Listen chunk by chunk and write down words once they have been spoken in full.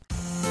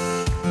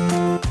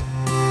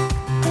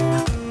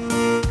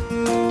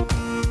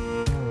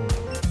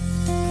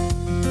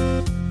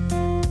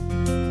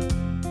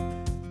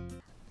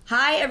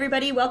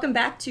everybody. Welcome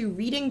back to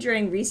Reading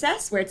During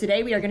Recess, where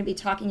today we are going to be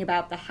talking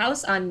about The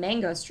House on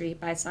Mango Street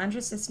by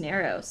Sandra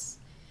Cisneros.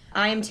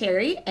 I am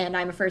Terry, and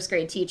I'm a first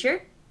grade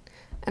teacher.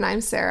 And I'm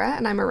Sarah,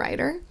 and I'm a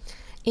writer.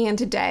 And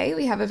today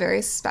we have a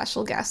very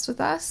special guest with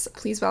us.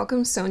 Please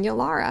welcome Sonya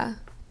Lara.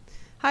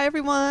 Hi,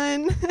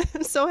 everyone.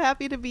 I'm so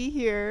happy to be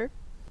here.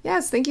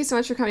 Yes, thank you so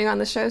much for coming on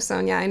the show,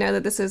 Sonya. I know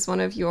that this is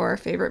one of your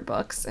favorite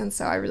books, and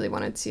so I really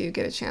wanted to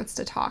get a chance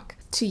to talk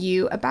to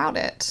you about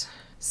it.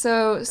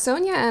 So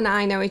Sonya and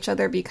I know each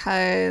other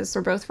because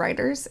we're both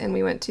writers, and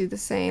we went to the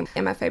same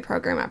MFA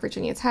program at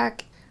Virginia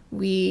Tech.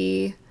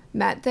 We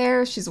met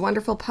there. She's a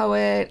wonderful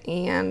poet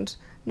and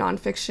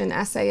nonfiction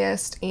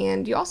essayist,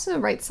 and you also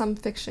write some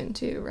fiction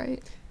too,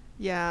 right?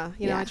 Yeah,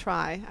 I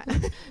try.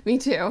 Me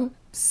too.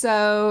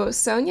 So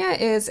Sonya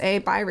is a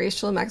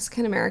biracial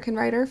Mexican-American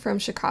writer from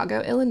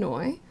Chicago,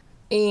 Illinois.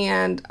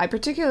 And I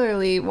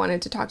particularly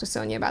wanted to talk to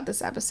Sonya about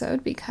this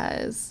episode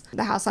because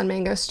The House on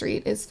Mango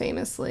Street is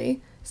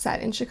famously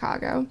set in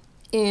Chicago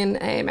in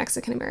a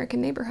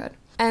Mexican-American neighborhood.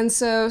 And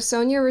so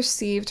Sonya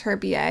received her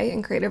BA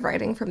in creative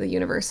writing from the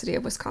University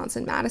of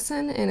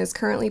Wisconsin-Madison and is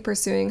currently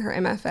pursuing her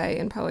MFA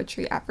in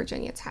poetry at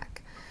Virginia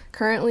Tech.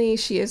 Currently,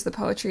 she is the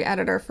poetry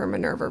editor for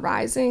Minerva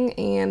Rising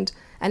and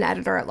an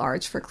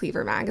editor-at-large for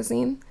Cleaver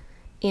magazine.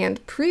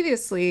 And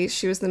previously,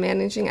 she was the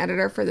managing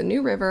editor for The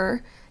New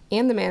River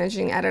and the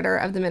managing editor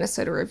of the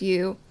Minnesota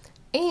Review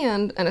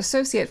and an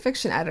associate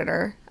fiction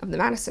editor of the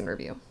Madison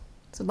Review.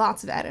 So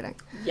lots of editing.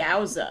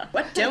 Yowza.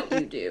 What don't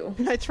you do?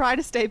 I try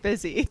to stay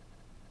busy.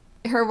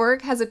 Her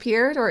work has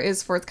appeared or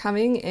is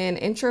forthcoming in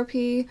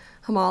Entropy,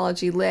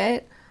 Homology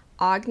Lit,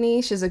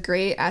 Agni. She has a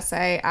great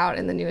essay out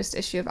in the newest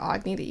issue of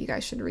Agni that you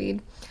guys should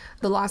read.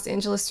 The Los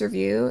Angeles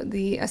Review,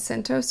 the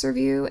Acentos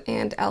Review,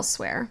 and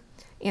elsewhere.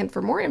 And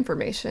for more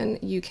information,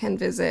 you can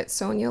visit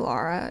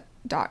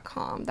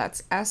sonyalara.com.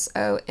 That's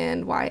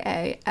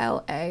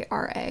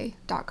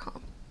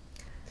SONYALARA.com.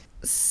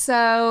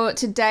 So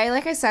today,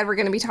 like I said, we're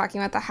going to be talking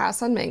about The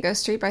House on Mango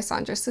Street by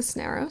Sandra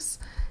Cisneros.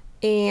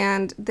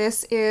 And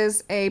this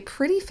is a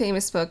pretty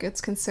famous book. It's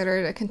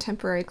considered a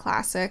contemporary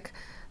classic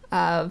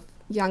of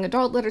young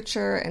adult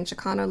literature and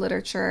Chicano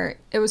literature.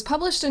 It was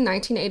published in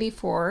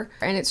 1984,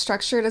 and it's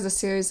structured as a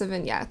series of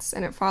vignettes,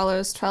 and it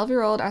follows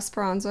 12-year-old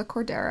Esperanza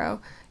Cordero,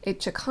 a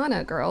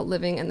Chicana girl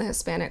living in the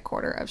Hispanic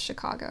quarter of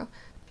Chicago.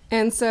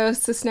 And so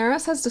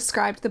Cisneros has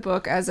described the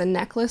book as a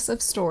necklace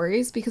of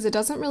stories because it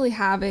doesn't really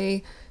have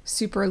a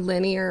super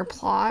linear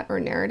plot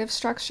or narrative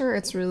structure.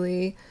 It's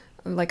really,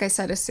 like I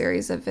said, a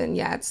series of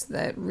vignettes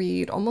that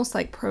read almost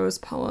like prose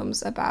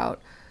poems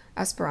about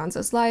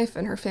Esperanza's life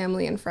and her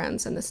family and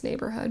friends in this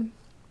neighborhood.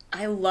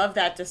 I love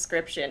that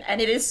description.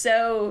 And it is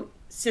so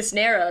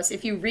Cisneros.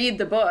 If you read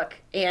the book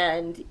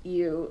and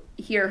you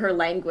hear her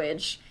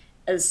language,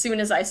 as soon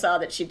as I saw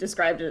that she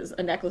described it as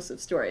a necklace of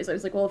stories, I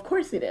was like, well, of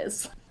course it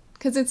is.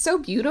 Because it's so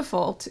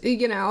beautiful,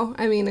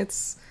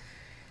 it's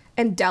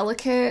and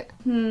delicate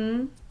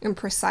and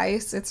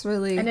precise. It's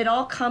really... And it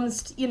all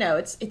comes,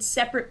 it's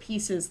separate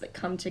pieces that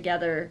come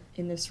together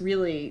in this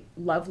really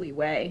lovely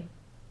way.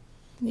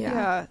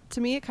 Yeah,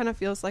 to me it kind of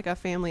feels like a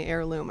family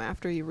heirloom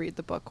after you read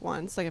the book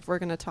once. Like if we're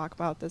going to talk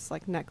about this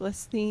like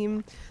necklace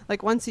theme,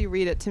 like once you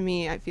read it, to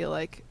me I feel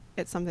like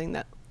it's something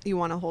that you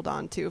want to hold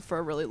on to for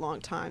a really long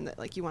time, that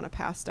like you want to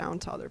pass down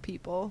to other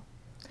people.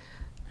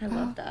 I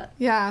love that.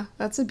 Yeah,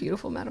 that's a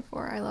beautiful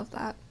metaphor. I love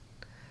that.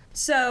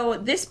 So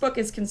this book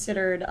is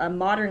considered a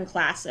modern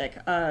classic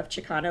of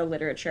Chicano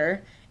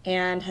literature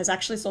and has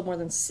actually sold more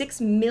than 6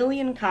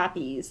 million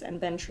copies and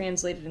been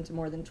translated into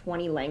more than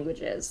 20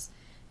 languages.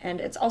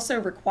 And it's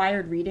also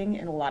required reading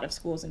in a lot of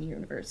schools and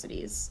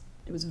universities.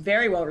 It was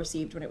very well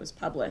received when it was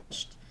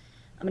published.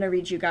 I'm going to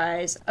read you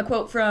guys a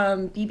quote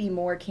from B.B.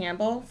 Moore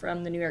Campbell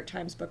from the New York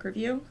Times Book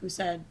Review, who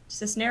said,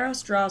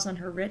 "Cisneros draws on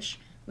her rich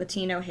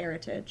Latino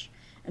heritage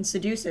and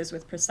seduces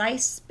with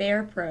precise,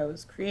 spare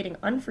prose, creating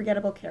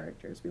unforgettable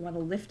characters we want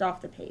to lift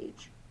off the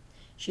page.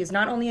 She is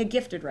not only a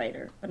gifted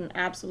writer, but an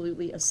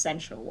absolutely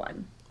essential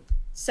one."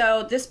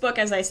 So this book,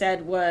 as I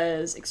said,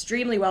 was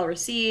extremely well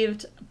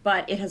received,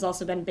 but it has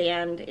also been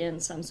banned in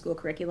some school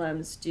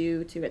curriculums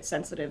due to its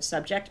sensitive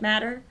subject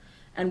matter,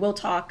 and we'll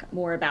talk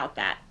more about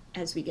that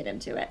as we get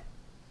into it.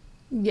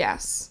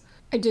 Yes.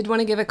 I did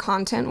want to give a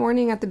content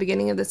warning at the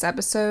beginning of this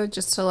episode,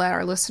 just to let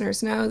our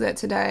listeners know that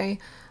today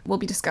we'll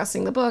be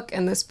discussing the book,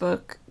 and this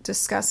book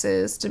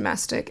discusses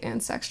domestic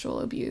and sexual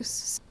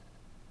abuse.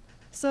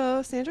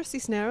 So, Sandra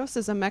Cisneros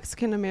is a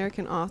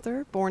Mexican-American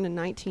author born in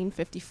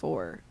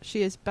 1954.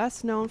 She is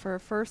best known for her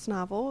first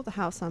novel, The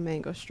House on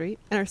Mango Street,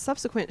 and her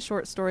subsequent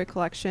short story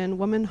collection,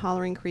 Woman,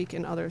 Hollering Creek,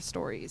 and Other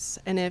Stories.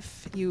 And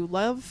if you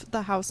love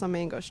The House on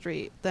Mango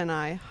Street, then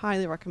I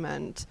highly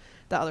recommend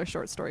the other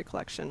short story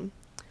collection.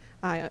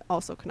 I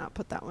also could not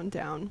put that one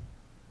down.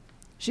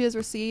 She has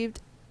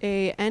received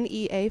a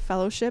NEA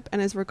fellowship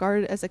and is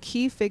regarded as a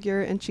key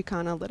figure in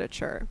Chicana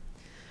literature.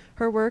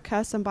 Her work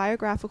has some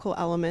biographical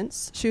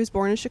elements. She was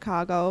born in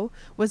Chicago,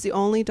 was the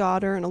only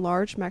daughter in a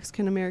large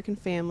Mexican-American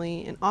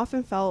family, and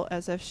often felt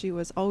as if she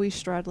was always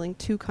straddling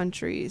two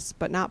countries,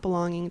 but not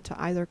belonging to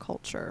either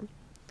culture.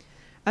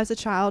 As a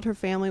child, her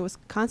family was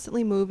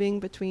constantly moving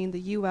between the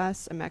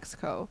U.S. and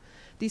Mexico.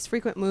 These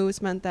frequent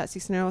moves meant that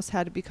Cisneros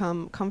had to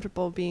become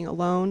comfortable being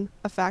alone,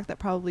 a fact that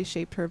probably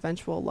shaped her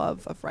eventual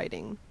love of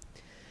writing.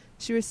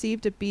 She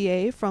received a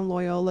BA from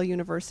Loyola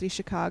University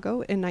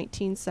Chicago in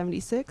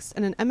 1976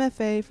 and an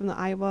MFA from the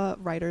Iowa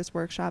Writers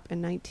Workshop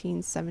in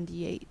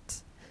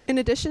 1978. In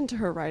addition to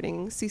her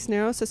writing,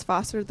 Cisneros has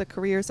fostered the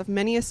careers of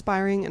many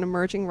aspiring and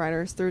emerging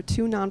writers through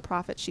two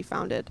nonprofits she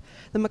founded,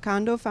 the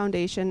Macondo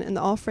Foundation and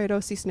the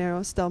Alfredo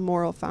Cisneros del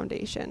Moro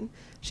Foundation.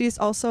 She is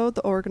also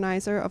the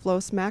organizer of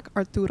Los Mac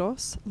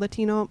Arturos,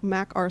 Latino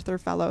MacArthur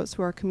Fellows,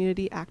 who are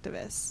community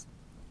activists.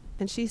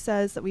 And she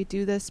says that we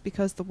do this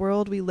because the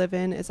world we live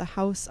in is a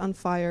house on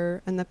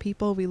fire and the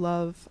people we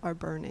love are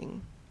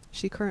burning.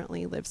 She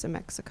currently lives in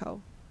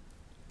Mexico.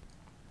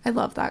 I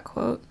love that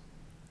quote.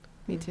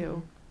 Me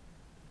too.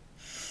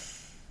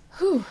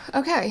 Whew,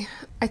 okay.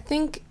 I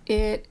think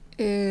it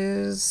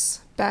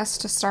is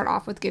best to start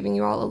off with giving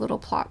you all a little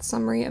plot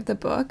summary of the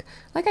book.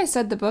 Like I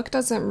said, the book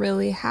doesn't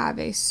really have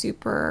a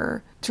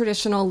super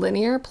traditional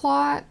linear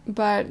plot,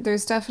 but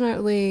there's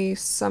definitely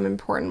some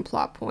important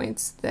plot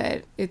points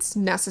that it's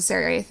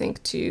necessary, I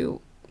think,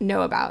 to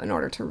know about in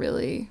order to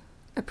really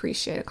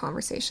appreciate a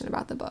conversation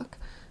about the book.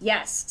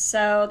 Yes,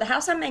 so The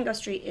House on Mango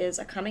Street is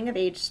a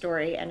coming-of-age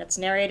story, and it's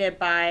narrated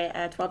by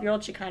a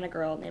 12-year-old Chicana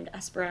girl named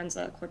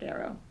Esperanza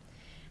Cordero.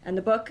 And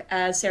the book,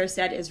 as Sarah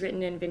said, is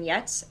written in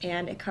vignettes,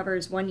 and it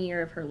covers 1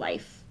 year of her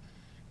life.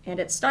 And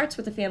it starts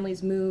with the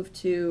family's move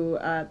to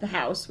the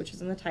house, which is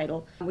in the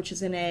title, which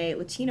is in a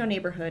Latino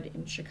neighborhood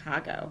in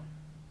Chicago.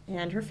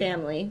 And her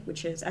family,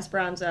 which is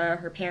Esperanza,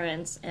 her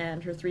parents,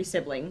 and her 3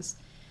 siblings,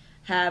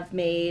 have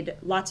made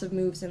lots of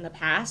moves in the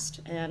past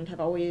and have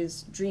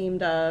always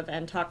dreamed of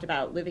and talked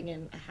about living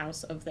in a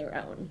house of their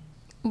own.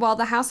 While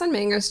the house on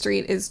Mango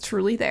Street is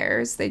truly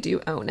theirs, they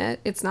do own it.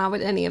 It's not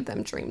what any of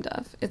them dreamed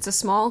of. It's a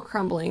small,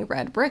 crumbling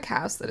red brick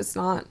house that is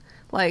not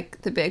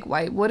like the big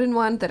white wooden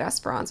one that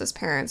Esperanza's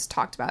parents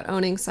talked about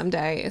owning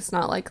someday. It's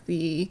not like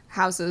the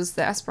houses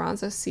that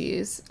Esperanza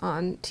sees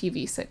on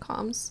TV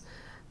sitcoms.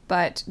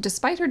 But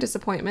despite her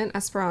disappointment,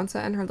 Esperanza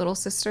and her little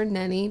sister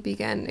Nenny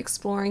begin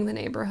exploring the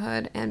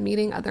neighborhood and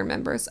meeting other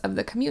members of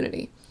the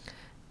community.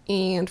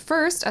 And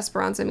first,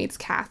 Esperanza meets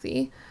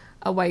Kathy,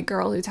 a white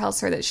girl who tells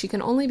her that she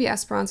can only be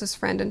Esperanza's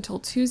friend until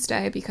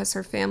Tuesday because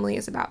her family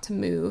is about to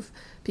move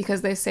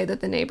because they say that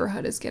the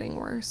neighborhood is getting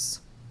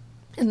worse.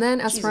 And then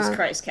Esperanza... Jesus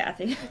Christ,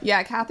 Kathy.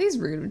 Yeah, Kathy's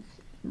rude.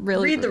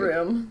 Really Read rude. the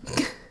room.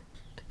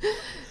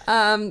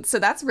 So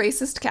that's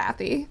racist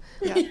Kathy.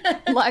 Yeah.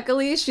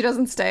 Luckily, she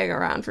doesn't stay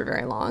around for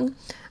very long.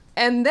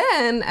 And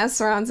then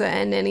Esperanza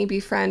and Nenny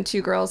befriend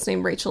 2 girls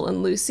named Rachel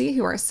and Lucy,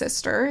 who are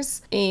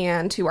sisters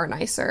and who are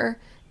nicer.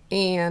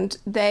 And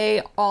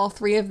they, all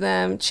 3 of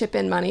them, chip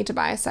in money to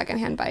buy a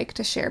secondhand bike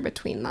to share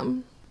between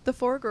them. The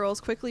 4 girls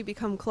quickly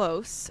become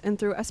close, and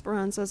through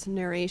Esperanza's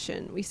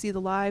narration, we see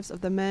the lives of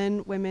the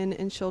men, women,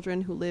 and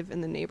children who live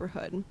in the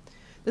neighborhood.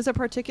 There's a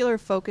particular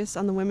focus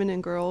on the women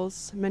and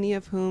girls, many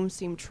of whom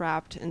seem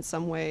trapped in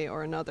some way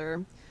or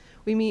another.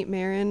 We meet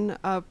Marin,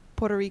 a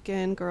Puerto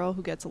Rican girl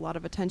who gets a lot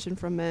of attention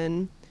from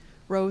men,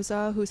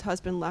 Rosa, whose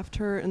husband left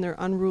her, and their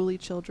unruly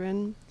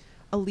children,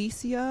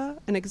 Alicia,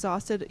 an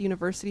exhausted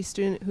university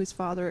student whose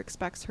father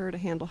expects her to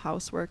handle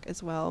housework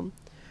as well,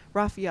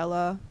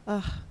 Rafaela,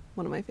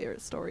 one of my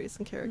favorite stories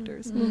and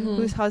characters,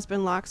 whose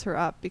husband locks her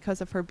up because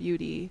of her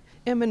beauty,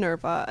 and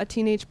Minerva, a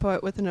teenage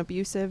poet with an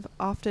abusive,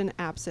 often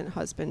absent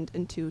husband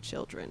and 2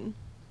 children.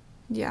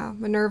 Yeah,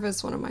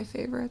 Minerva's one of my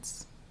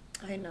favorites.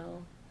 I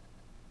know.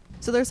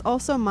 So there's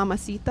also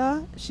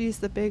Mamacita. She's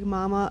the big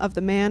mama of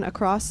the man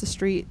across the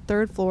street,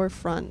 3rd floor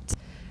front.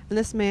 And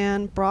this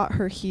man brought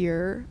her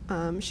here.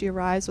 She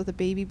arrives with a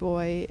baby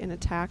boy in a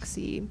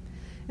taxi,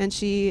 and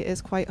she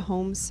is quite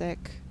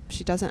homesick.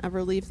 She doesn't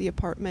ever leave the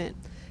apartment.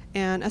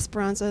 And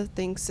Esperanza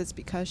thinks it's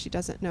because she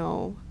doesn't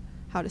know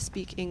how to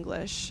speak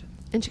English.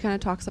 And she kind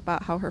of talks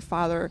about how her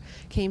father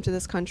came to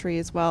this country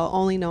as well,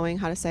 only knowing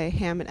how to say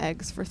ham and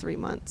eggs for 3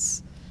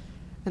 months.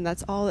 And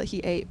that's all that he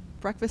ate.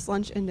 Breakfast,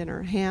 lunch, and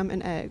dinner, ham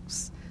and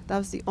eggs. That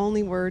was the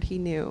only word he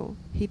knew.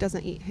 He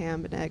doesn't eat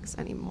ham and eggs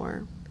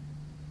anymore.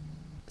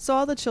 So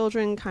all the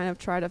children kind of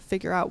try to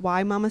figure out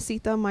why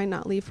Mamacita might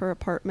not leave her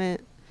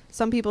apartment.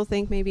 Some people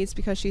think maybe it's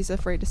because she's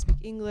afraid to speak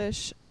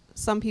English.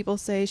 Some people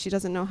say she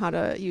doesn't know how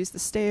to use the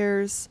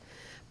stairs.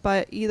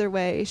 But either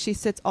way, she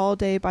sits all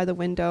day by the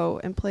window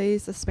and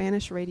plays the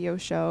Spanish radio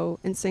show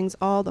and sings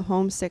all the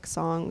homesick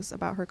songs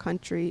about her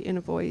country in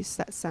a voice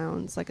that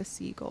sounds like a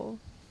seagull.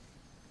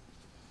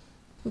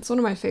 It's one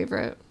of my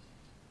favorite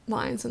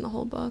lines in the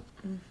whole book.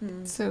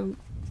 Mm-hmm. It's so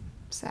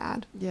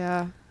sad.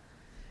 Yeah.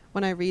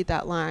 When I read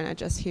that line, I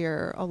just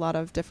hear a lot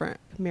of different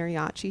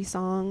mariachi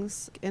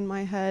songs in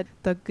my head.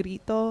 The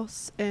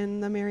gritos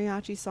in the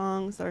mariachi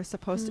songs that are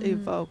supposed to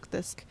evoke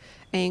this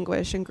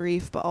anguish and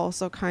grief, but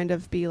also kind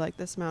of be like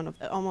this amount of,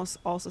 it almost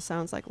also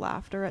sounds like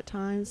laughter at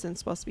times, and it's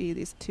supposed to be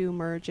these 2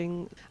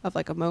 merging of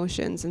like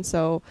emotions. And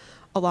so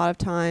a lot of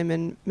time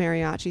in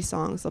mariachi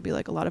songs, there'll be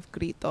like a lot of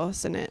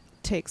gritos, and it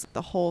takes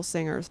the whole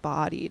singer's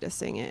body to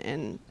sing it,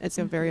 and it's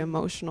a very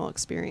emotional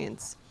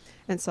experience.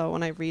 And so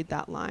when I read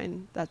that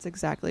line, that's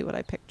exactly what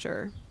I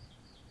picture.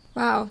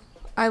 Wow.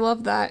 I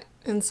love that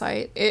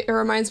insight. It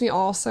reminds me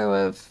also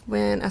of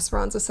when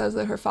Esperanza says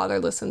that her father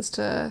listens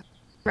to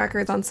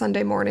records on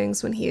Sunday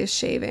mornings when he is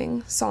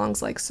shaving,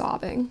 songs like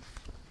Sobbing.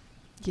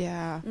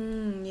 Yeah.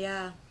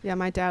 Yeah. Yeah,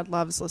 my dad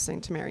loves listening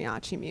to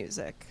mariachi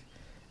music.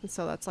 And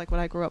so that's like what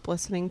I grew up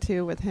listening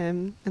to with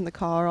him in the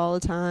car all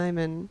the time.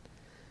 And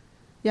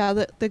yeah,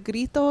 the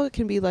grito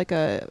can be like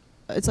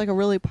it's like a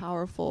really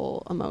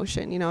powerful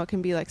emotion. You know, it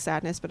can be like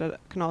sadness, but it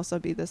can also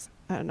be this,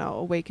 I don't know,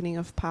 awakening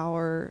of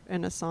power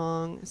in a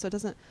song. So it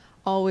doesn't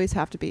always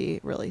have to be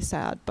really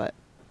sad, but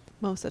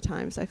most of the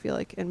times I feel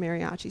like in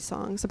mariachi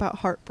songs about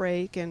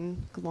heartbreak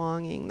and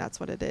longing, that's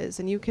what it is.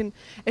 And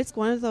it's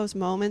one of those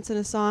moments in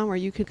a song where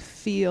you could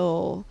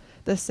feel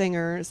the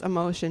singer's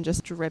emotion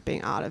just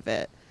dripping out of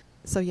it.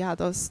 So yeah,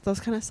 those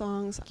kind of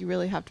songs you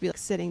really have to be like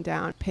sitting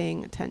down,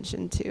 paying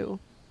attention to.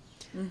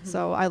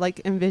 So I like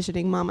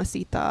envisioning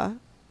Mamacita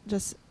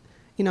just,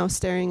 you know,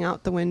 staring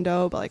out the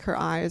window, but like her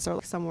eyes are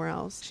like somewhere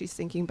else. She's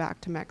thinking back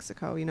to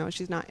Mexico, you know,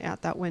 she's not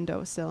at that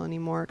windowsill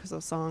anymore because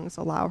those songs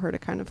allow her to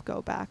kind of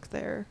go back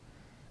there.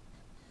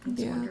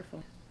 That's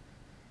wonderful.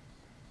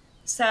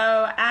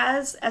 So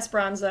as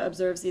Esperanza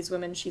observes these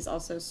women, she's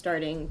also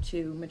starting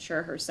to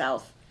mature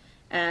herself.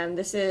 And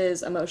this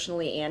is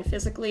emotionally and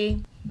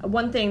physically.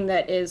 One thing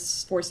that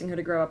is forcing her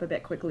to grow up a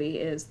bit quickly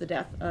is the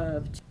death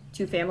of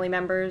two family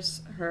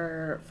members,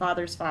 her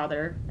father's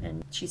father,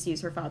 and she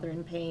sees her father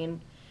in pain,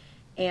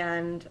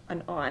 and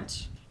an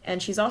aunt.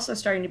 And she's also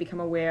starting to become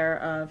aware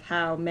of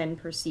how men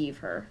perceive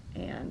her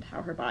and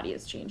how her body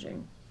is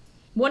changing.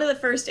 One of the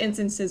first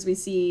instances we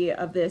see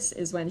of this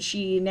is when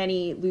she,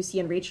 Nenny, Lucy,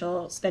 and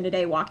Rachel spend a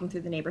day walking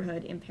through the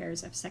neighborhood in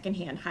pairs of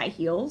secondhand high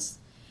heels.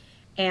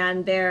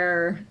 And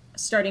they're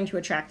starting to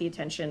attract the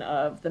attention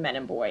of the men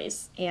and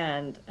boys.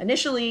 And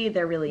initially,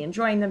 they're really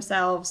enjoying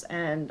themselves.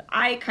 And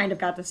I kind of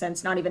got the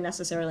sense, not even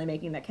necessarily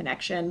making the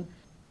connection,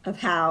 of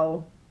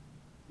how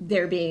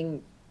they're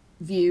being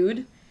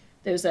viewed.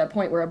 There's a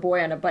point where a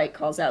boy on a bike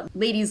calls out,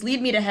 "Ladies,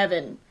 lead me to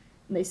heaven."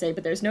 And they say,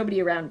 "But there's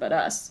nobody around but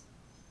us."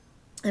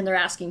 And they're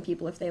asking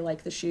people if they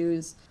like the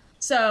shoes.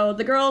 So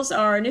the girls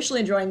are initially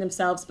enjoying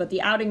themselves, but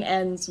the outing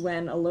ends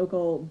when a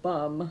local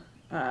bum,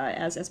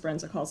 as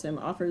Esperanza calls him,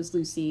 offers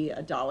Lucy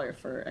 $1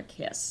 for a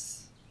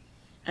kiss.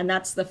 And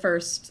that's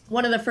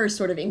one of the first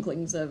sort of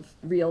inklings of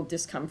real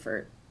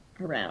discomfort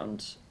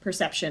around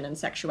perception and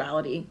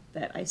sexuality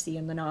that I see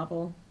in the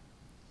novel.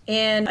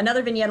 In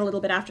another vignette a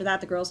little bit after that,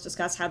 the girls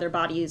discuss how their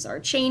bodies are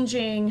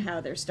changing, how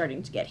they're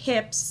starting to get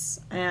hips,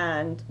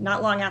 and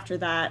not long after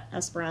that,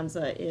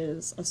 Esperanza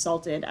is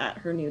assaulted at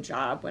her new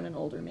job when an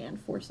older man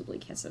forcibly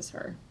kisses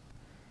her.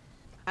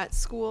 At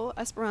school,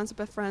 Esperanza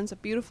befriends a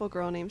beautiful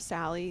girl named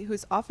Sally,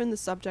 who's often the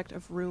subject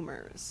of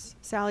rumors.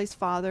 Sally's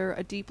father,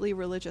 a deeply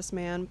religious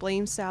man,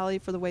 blames Sally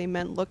for the way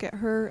men look at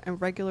her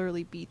and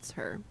regularly beats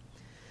her.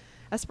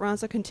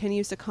 Esperanza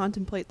continues to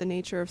contemplate the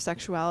nature of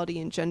sexuality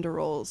and gender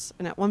roles,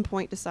 and at one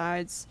point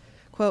decides,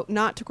 quote,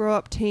 not to grow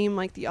up tame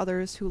like the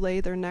others who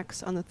lay their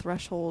necks on the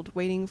threshold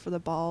waiting for the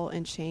ball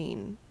and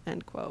chain,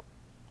 end quote.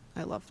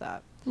 I love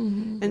that.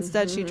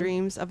 Instead, she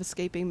dreams of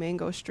escaping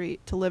Mango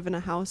Street to live in a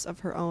house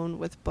of her own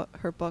with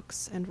her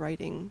books and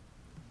writing.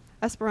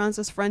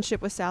 Esperanza's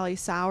friendship with Sally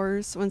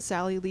sours when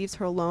Sally leaves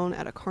her alone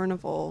at a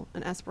carnival,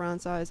 and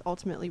Esperanza is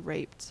ultimately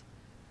raped.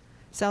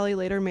 Sally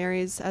later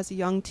marries as a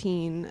young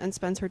teen and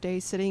spends her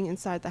days sitting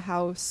inside the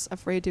house,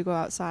 afraid to go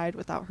outside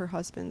without her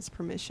husband's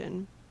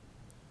permission.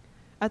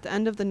 At the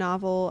end of the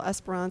novel,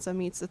 Esperanza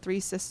meets the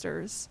three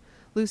sisters,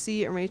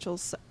 Lucy and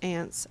Rachel's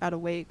aunts, at a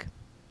wake.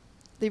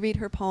 They read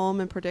her poem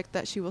and predict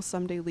that she will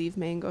someday leave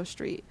Mango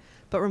Street,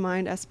 but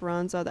remind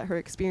Esperanza that her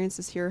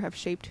experiences here have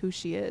shaped who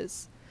she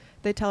is.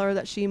 They tell her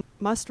that she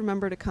must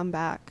remember to come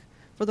back,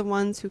 for the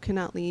ones who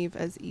cannot leave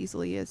as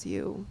easily as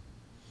you.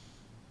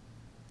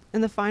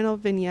 In the final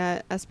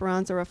vignette,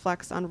 Esperanza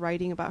reflects on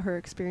writing about her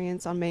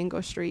experience on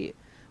Mango Street.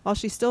 While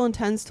she still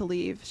intends to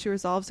leave, she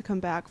resolves to come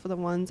back for the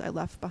ones I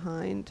left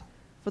behind,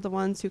 for the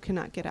ones who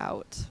cannot get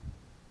out.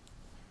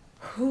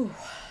 Whew.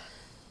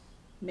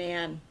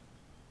 Man.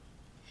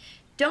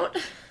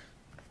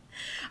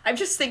 I'm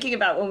just thinking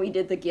about when we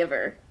did The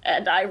Giver,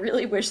 and I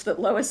really wish that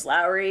Lois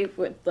Lowry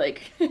would,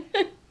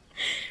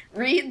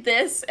 read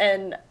this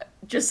and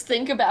just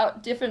think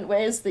about different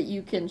ways that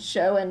you can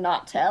show and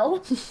not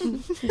tell.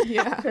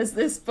 Yeah. Because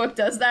this book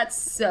does that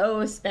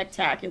so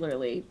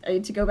spectacularly.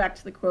 To go back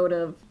to the quote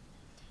of,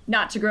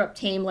 not to grow up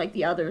tame like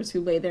the others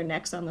who lay their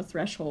necks on the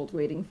threshold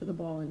waiting for the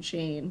ball and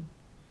chain.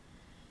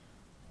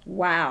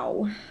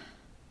 Wow.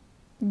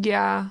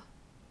 Yeah.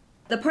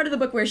 The part of the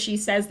book where she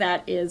says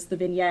that is the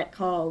vignette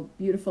called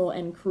Beautiful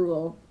and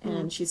Cruel.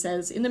 And she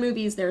says, in the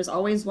movies, there's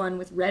always one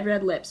with red,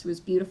 red lips who is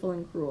beautiful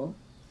and cruel.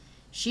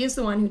 She is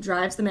the one who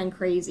drives the men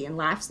crazy and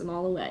laughs them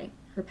all away.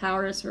 Her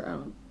power is her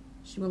own.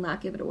 She will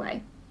not give it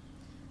away.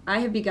 I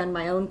have begun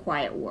my own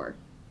quiet war.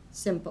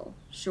 Simple,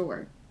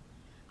 sure.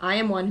 I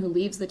am one who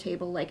leaves the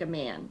table like a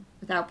man,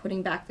 without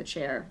putting back the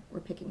chair or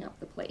picking up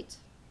the plate.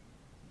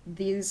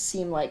 these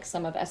seem like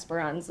some of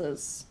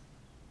Esperanza's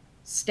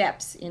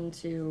steps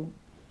into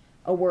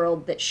a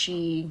world that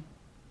she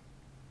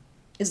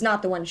is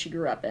not the one she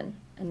grew up in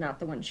and not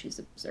the one she's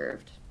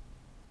observed.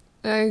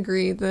 I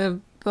agree. The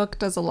book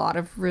does a lot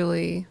of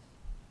really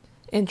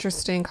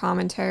interesting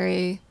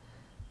commentary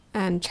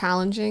and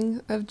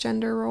challenging of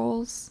gender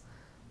roles,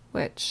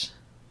 which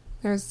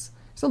there's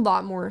a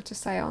lot more to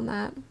say on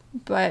that.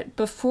 But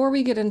before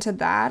we get into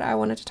that, I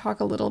wanted to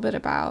talk a little bit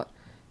about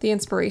the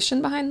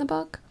inspiration behind the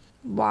book,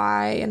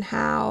 why and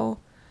how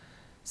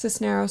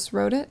Cisneros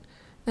wrote it.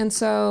 And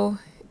so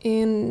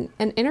in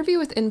an interview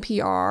with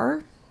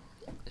NPR,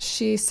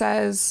 she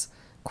says,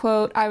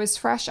 quote, "I was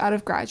fresh out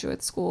of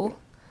graduate school.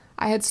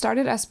 I had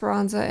started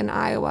Esperanza in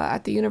Iowa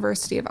at the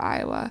University of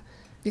Iowa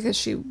because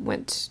she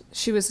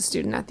was a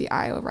student at the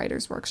Iowa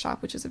Writers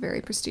Workshop, which is a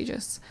very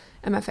prestigious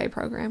MFA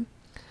program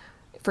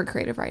for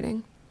creative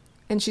writing.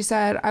 And she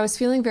said, I was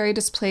feeling very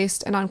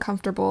displaced and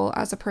uncomfortable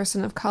as a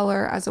person of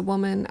color, as a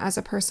woman, as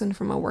a person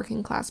from a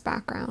working class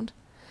background.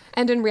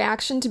 And in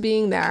reaction to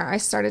being there, I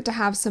started to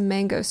have some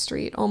Mango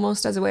Street,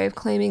 almost as a way of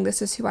claiming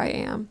this is who I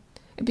am.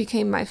 It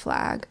became my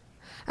flag.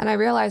 And I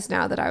realized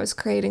now that I was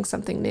creating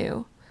something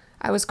new.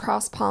 I was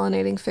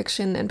cross-pollinating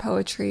fiction and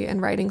poetry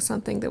and writing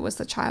something that was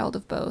the child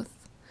of both.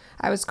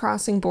 I was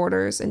crossing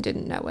borders and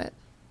didn't know it."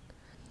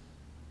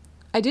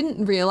 I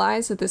didn't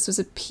realize that this was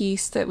a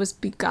piece that was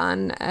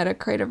begun at a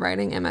creative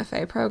writing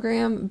MFA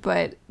program,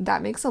 but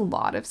that makes a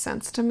lot of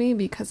sense to me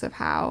because of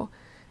how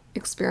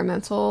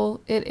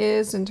experimental it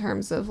is in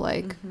terms of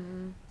like,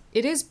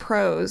 it is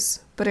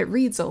prose, but it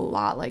reads a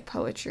lot like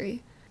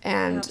poetry.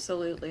 And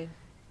absolutely.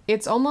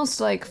 It's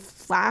almost like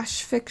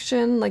flash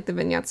fiction, like the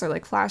vignettes are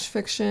like flash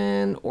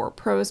fiction or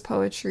prose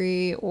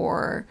poetry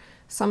or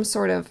some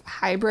sort of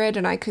hybrid.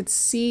 And I could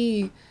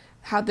see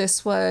how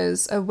this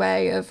was a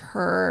way of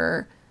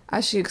her,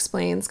 as she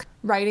explains,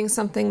 writing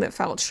something that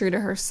felt true to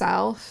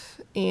herself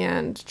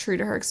and true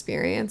to her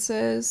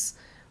experiences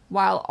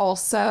while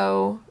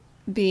also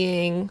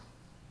being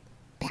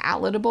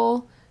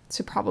palatable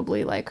to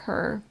probably like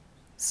her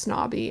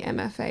snobby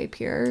MFA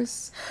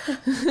peers,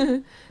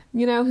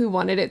 you know, who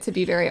wanted it to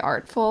be very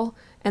artful.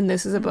 And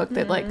this is a book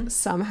that like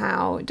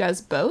somehow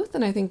does both.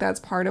 And I think that's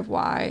part of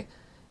why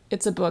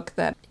it's a book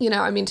that, you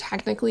know, I mean,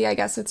 technically, I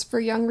guess it's for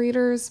young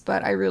readers,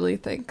 but I really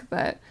think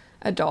that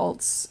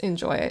adults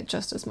enjoy it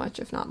just as much,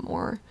 if not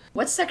more.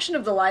 What section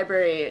of the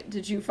library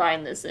did you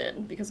find this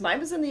in? Because mine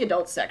was in the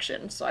adult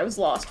section, so I was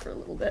lost for a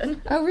little bit.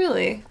 Oh,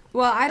 really?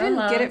 Well, I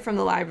didn't get it from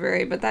the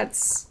library, but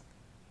that's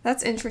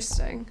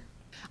interesting.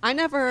 I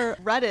never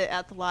read it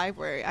at the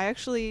library. I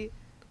actually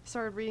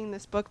started reading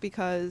this book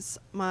because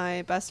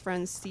my best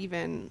friend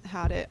Steven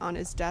had it on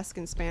his desk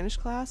in Spanish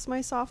class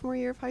my sophomore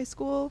year of high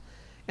school.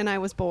 And I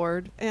was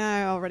bored, and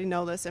I already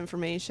know this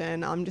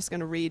information. I'm just going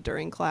to read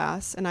during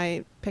class. And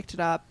I picked it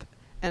up,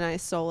 and I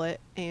stole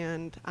it,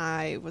 and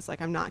I was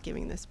like, I'm not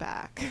giving this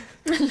back.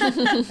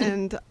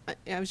 And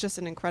it was just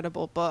an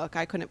incredible book.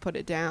 I couldn't put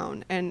it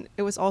down. And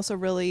it was also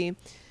really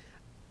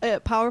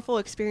a powerful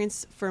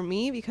experience for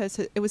me because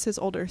it was his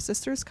older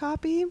sister's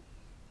copy.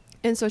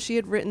 And so she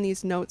had written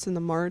these notes in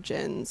the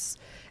margins.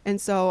 And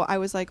so I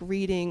was like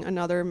reading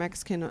another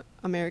Mexican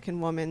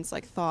American woman's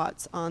like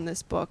thoughts on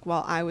this book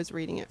while I was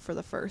reading it for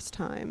the first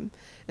time.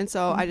 And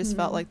so I just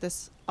felt like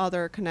this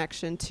other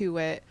connection to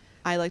it.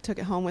 I like took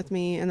it home with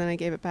me, and then I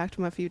gave it back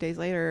to him a few days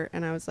later,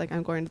 and I was like,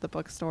 I'm going to the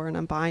bookstore and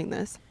I'm buying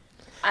this.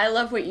 I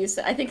love what you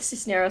said. I think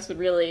Cisneros would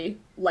really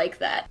like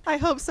that. I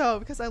hope so,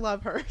 because I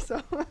love her.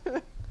 So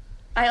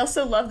I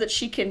also love that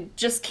she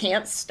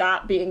can't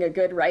stop being a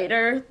good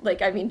writer.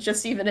 Like, I mean,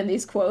 just even in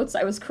these quotes,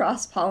 I was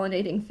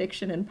cross-pollinating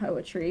fiction and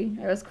poetry.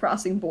 I was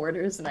crossing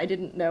borders, and I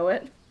didn't know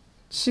it.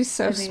 She's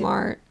so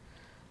smart.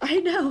 I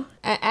know.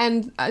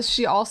 And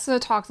she also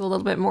talked a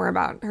little bit more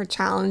about her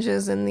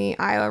challenges in the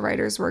Iowa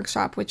Writers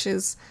Workshop, which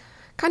is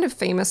kind of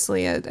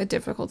famously a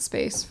difficult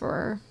space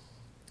for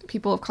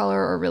people of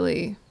color or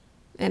really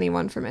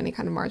anyone from any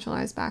kind of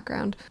marginalized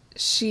background.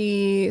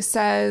 She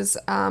says,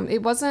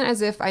 it wasn't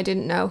as if I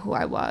didn't know who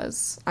I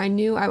was. I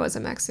knew I was a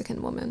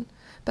Mexican woman,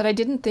 but I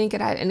didn't think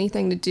it had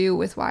anything to do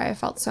with why I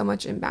felt so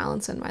much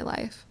imbalance in my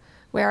life,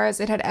 whereas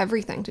it had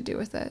everything to do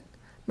with it.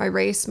 My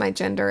race, my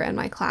gender, and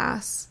my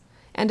class.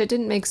 And it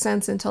didn't make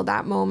sense until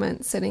that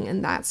moment sitting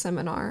in that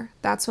seminar.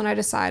 That's when I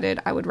decided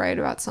I would write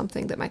about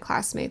something that my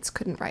classmates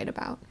couldn't write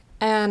about.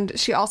 And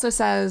she also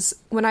says,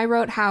 when I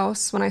wrote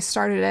House, when I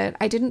started it,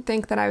 I didn't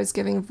think that I was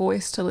giving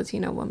voice to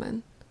Latino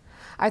women.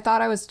 I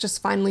thought I was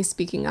just finally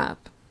speaking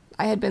up.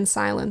 I had been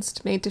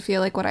silenced, made to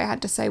feel like what I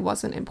had to say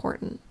wasn't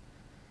important.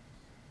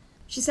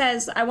 She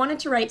says, I wanted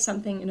to write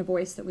something in a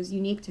voice that was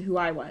unique to who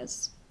I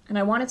was. And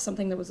I wanted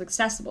something that was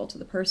accessible to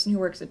the person who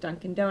works at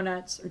Dunkin'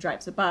 Donuts or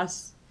drives a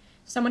bus,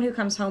 someone who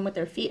comes home with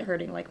their feet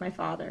hurting like my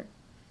father,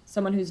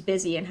 someone who's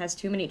busy and has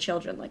too many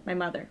children like my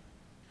mother.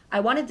 I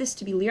wanted this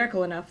to be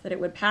lyrical enough that it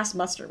would pass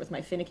muster with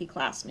my finicky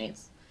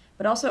classmates,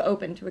 but also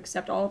open to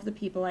accept all of the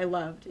people I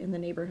loved in the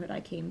neighborhood I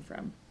came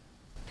from.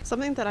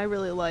 Something that I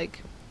really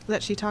like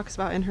that she talks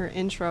about in her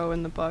intro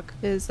in the book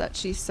is that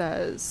she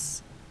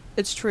says,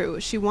 It's true.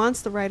 She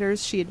wants the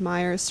writers she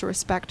admires to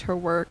respect her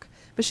work,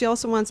 but she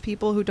also wants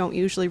people who don't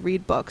usually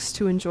read books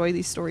to enjoy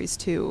these stories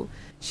too.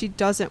 She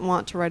doesn't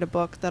want to write a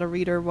book that a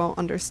reader won't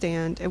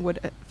understand and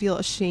would feel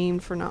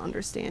ashamed for not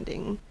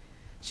understanding.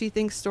 She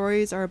thinks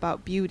stories are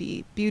about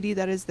beauty, beauty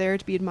that is there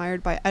to be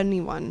admired by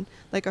anyone,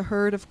 like a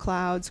herd of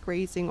clouds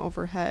grazing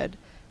overhead.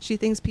 She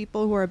thinks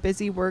people who are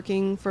busy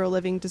working for a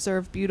living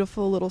deserve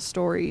beautiful little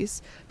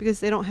stories because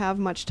they don't have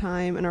much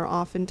time and are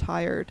often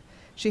tired.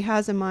 She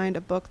has in mind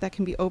a book that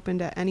can be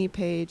opened at any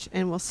page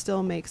and will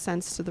still make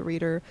sense to the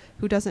reader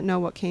who doesn't know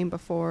what came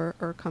before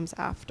or comes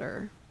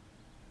after.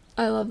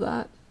 I love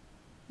that.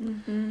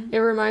 It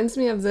reminds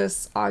me of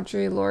this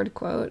Audre Lorde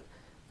quote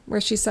where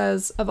she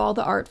says, "Of all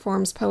the art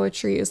forms,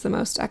 poetry is the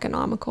most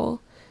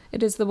economical.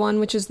 It is the one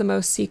which is the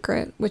most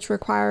secret, which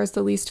requires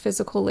the least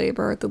physical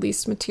labor, the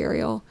least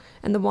material,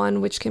 and the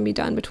one which can be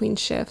done between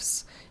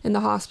shifts, in the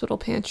hospital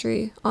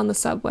pantry, on the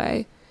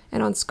subway,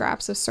 and on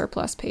scraps of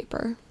surplus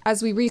paper.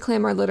 As we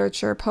reclaim our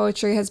literature,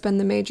 poetry has been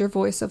the major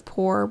voice of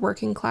poor,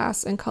 working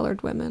class, and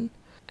colored women."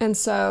 And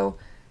so,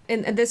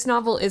 and this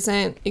novel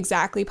isn't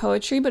exactly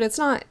poetry, but it's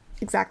not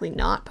exactly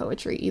not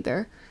poetry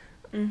either.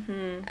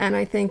 And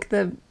I think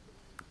the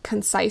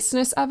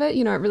conciseness of it,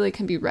 it really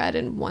can be read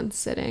in one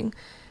sitting.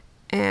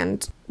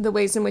 And the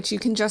ways in which you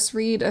can just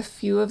read a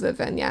few of the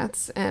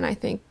vignettes and I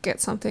think get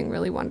something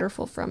really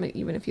wonderful from it,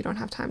 even if you don't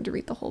have time to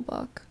read the whole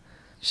book.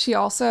 She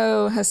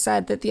also has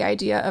said that the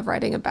idea of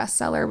writing a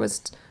bestseller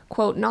was,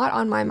 quote, "not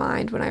on my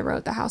mind when I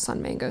wrote The House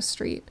on Mango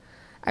Street.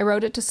 I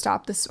wrote it to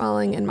stop the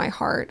swelling in my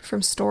heart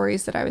from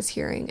stories that I was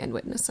hearing and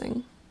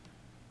witnessing."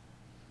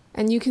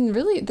 And you can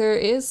really, there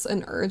is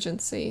an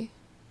urgency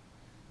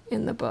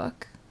in the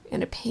book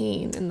and a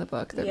pain in the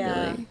book that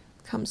really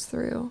comes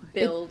through.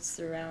 Builds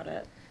throughout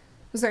it.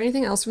 Was there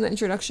anything else from the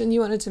introduction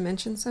you wanted to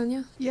mention,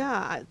 Sonya?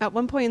 Yeah, at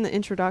one point in the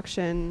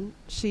introduction,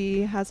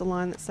 she has a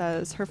line that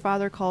says, her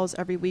father calls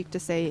every week to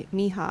say,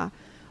 "Mija,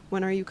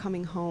 when are you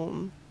coming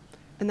home?"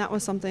 And that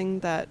was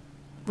something that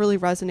really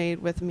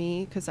resonated with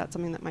me because that's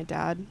something that my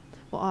dad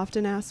will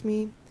often ask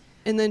me.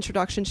 In the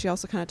introduction, she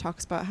also kind of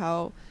talks about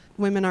how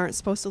women aren't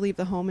supposed to leave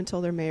the home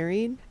until they're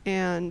married.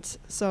 And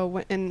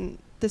so in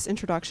this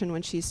introduction,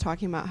 when she's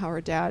talking about how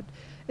her dad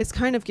is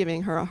kind of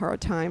giving her a hard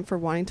time for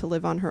wanting to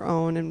live on her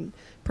own and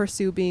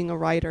pursue being a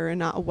writer and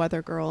not a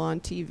weather girl on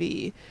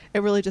TV,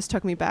 it really just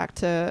took me back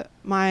to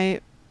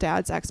my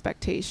dad's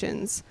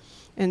expectations.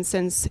 And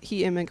since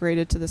he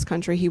immigrated to this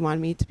country, he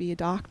wanted me to be a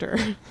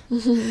doctor.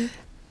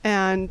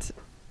 And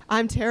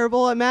I'm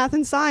terrible at math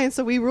and science,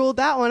 so we ruled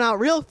that one out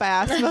real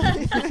fast.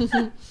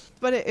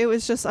 But it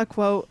was just a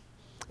quote.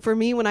 For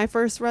me, when I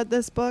first read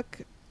this book,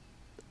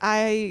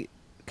 I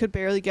could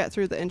barely get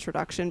through the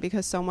introduction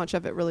because so much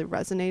of it really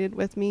resonated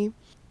with me.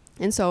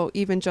 And so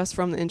even just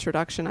from the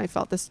introduction, I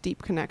felt this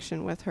deep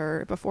connection with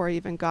her before I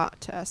even got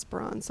to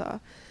Esperanza.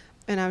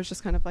 And I was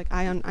just kind of like,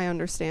 I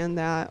understand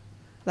that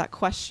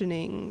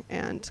questioning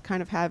and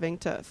kind of having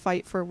to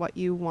fight for what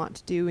you want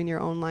to do in your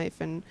own life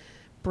and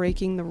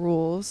breaking the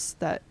rules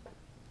that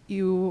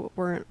you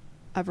weren't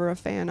ever a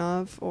fan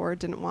of or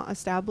didn't want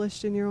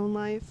established in your own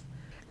life.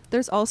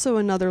 There's also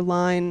another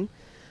line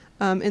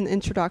in the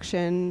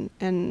introduction,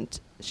 and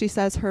she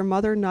says her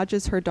mother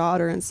nudges her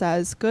daughter and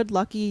says, "Good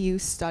lucky you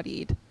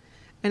studied."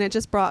 And it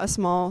just brought a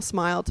small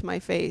smile to my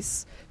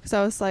face because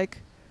I was like,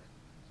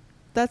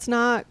 that's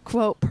not,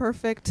 quote,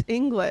 perfect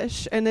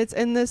English, and it's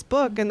in this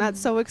book, and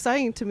that's so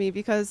exciting to me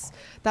because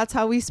that's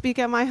how we speak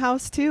at my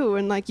house too.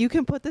 And like, you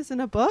can put this in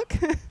a book.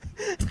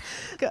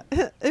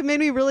 It made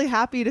me really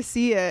happy to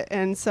see it.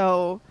 And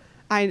so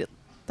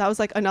that was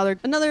like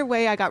another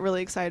way I got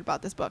really excited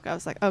about this book. I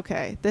was like,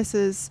 okay,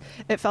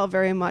 it felt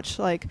very much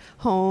like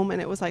home,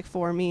 and it was like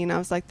for me, and I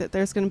was like,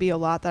 there's going to be a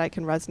lot that I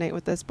can resonate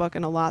with this book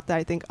and a lot that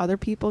I think other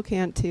people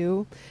can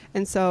too.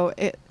 And so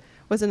it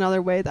was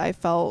another way that I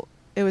felt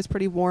it was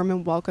pretty warm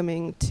and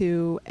welcoming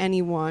to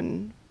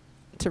anyone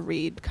to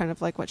read, kind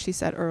of like what she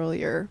said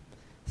earlier.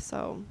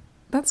 So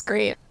that's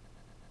great.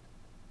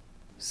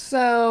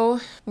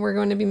 So we're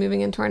going to be moving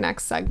into our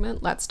next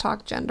segment, Let's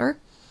Talk Gender.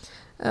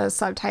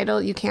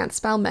 Subtitle, You Can't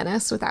Spell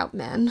Menace Without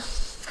Men.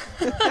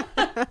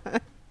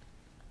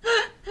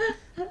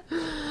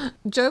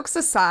 Jokes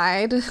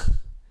aside,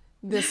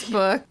 this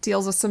book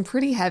deals with some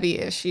pretty heavy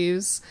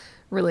issues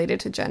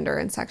related to gender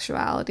and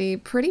sexuality.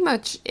 Pretty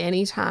much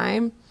any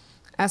time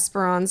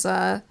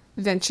Esperanza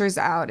ventures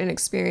out and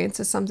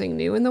experiences something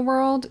new in the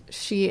world,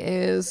 she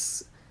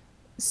is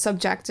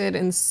subjected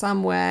in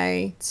some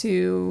way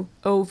to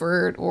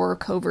overt or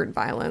covert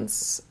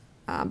violence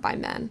by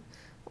men,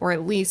 or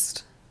at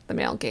least the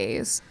male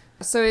gaze.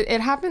 So it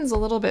happens a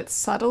little bit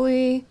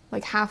subtly.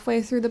 Like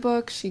halfway through the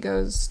book, she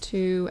goes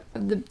to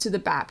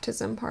the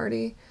baptism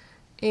party,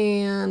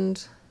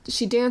 and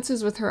she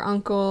dances with her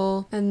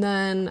uncle, and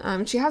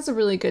then she has a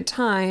really good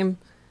time.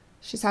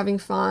 She's having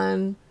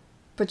fun,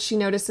 but she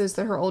notices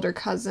that her older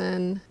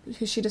cousin,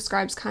 who she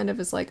describes kind of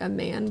as like a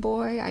man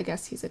boy, I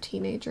guess he's a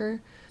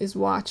teenager, is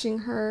watching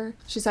her.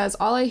 She says,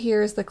 "All I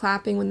hear is the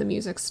clapping when the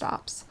music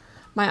stops.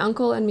 My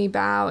uncle and me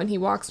bow, and he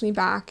walks me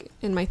back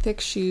in my thick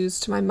shoes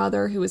to my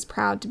mother, who is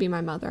proud to be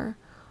my mother.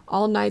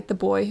 All night the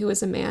boy who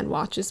is a man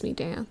watches me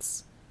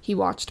dance. He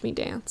watched me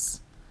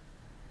dance.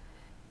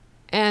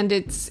 And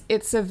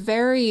it's a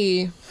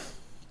very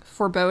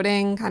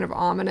foreboding, kind of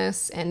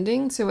ominous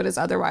ending to what is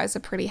otherwise a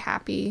pretty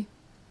happy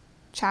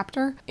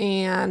chapter.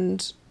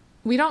 And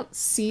we don't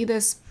see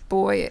this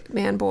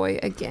man boy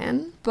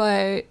again,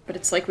 but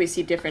it's like we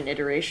see different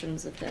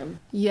iterations of him.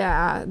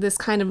 Yeah, this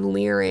kind of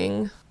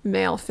leering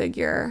male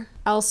figure.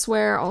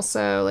 Elsewhere,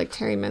 also, like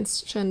Terry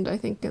mentioned, I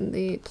think in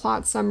the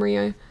plot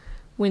summary,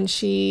 when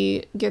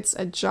she gets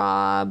a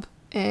job,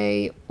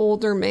 a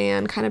older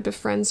man kind of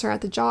befriends her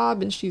at the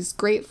job, and she's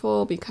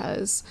grateful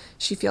because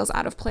she feels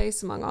out of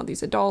place among all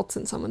these adults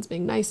and someone's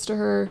being nice to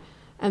her.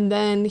 And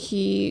then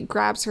he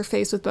grabs her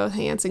face with both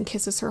hands and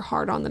kisses her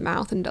hard on the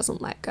mouth and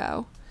doesn't let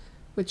go,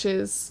 which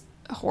is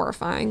a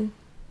horrifying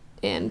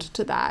end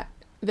to that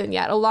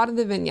vignette. A lot of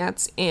the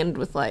vignettes end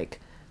with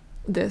like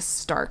this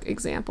stark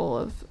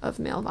example of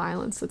male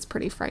violence that's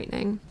pretty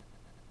frightening.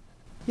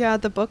 Yeah,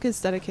 the book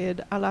is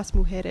dedicated a las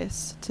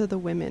mujeres, to the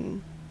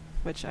women,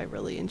 which I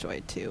really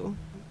enjoyed too.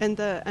 And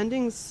the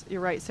endings,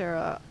 you're right,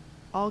 Sarah,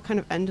 all kind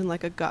of end in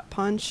like a gut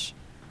punch,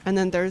 and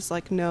then there's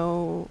not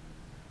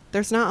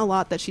a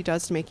lot that she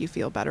does to make you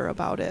feel better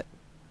about it.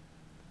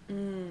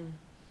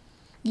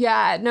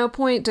 Yeah, at no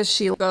point does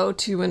she go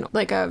to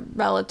a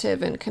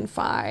relative and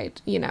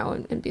confide,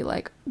 and be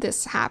like,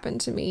 this happened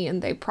to me,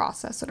 and they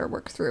process it or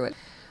work through it.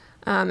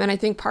 And I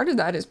think part of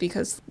that is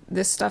because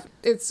this stuff,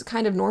 it's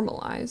kind of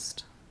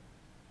normalized.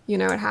 It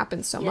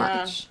happens so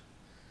much.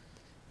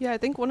 Yeah, I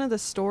think one of the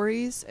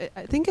stories,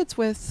 I think it's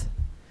with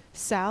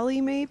Sally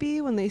maybe,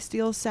 when they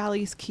steal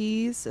Sally's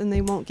keys and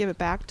they won't give it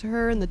back to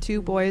her, and the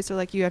two boys are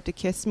like, you have to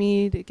kiss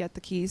me to get the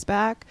keys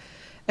back.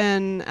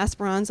 And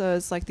Esperanza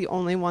is like the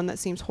only one that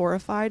seems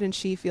horrified, and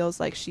she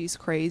feels like she's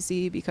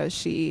crazy because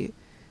she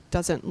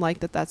doesn't like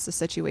that that's the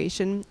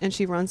situation. And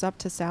she runs up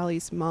to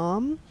Sally's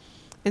mom,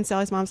 and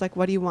Sally's mom's like,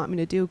 what do you want me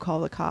to do? Call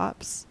the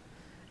cops?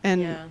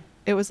 And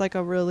it was like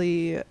a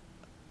really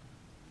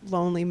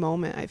lonely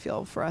moment, I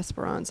feel, for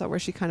Esperanza, where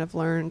she kind of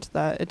learned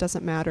that it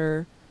doesn't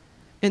matter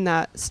in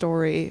that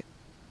story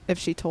if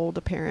she told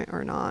a parent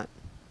or not.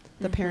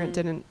 The parent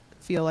didn't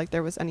feel like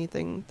there was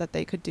anything that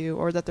they could do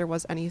or that there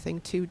was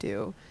anything to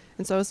do.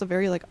 And so it was a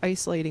very like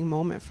isolating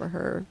moment for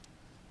her.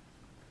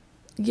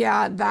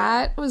 Yeah,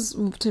 that was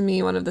to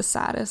me one of the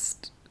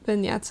saddest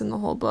vignettes in the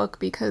whole book,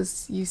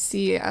 because you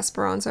see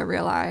Esperanza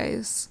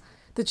realize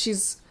that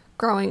she's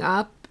growing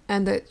up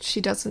and that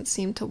she doesn't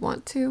seem to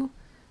want to,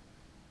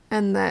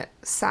 and that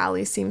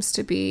Sally seems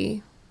to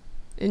be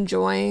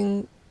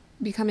enjoying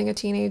becoming a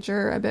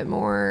teenager a bit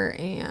more,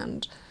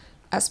 and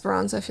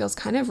Esperanza feels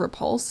kind of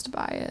repulsed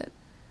by it.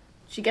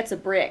 She gets a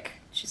brick.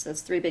 She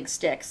says 3 big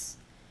sticks.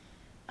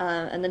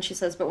 And then she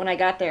says, but when I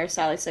got there,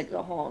 Sally said,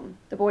 go home.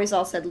 The boys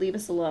all said, leave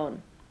us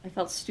alone. I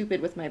felt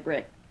stupid with my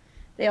brick.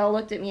 They all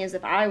looked at me as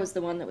if I was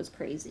the one that was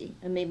crazy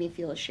and made me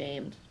feel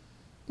ashamed.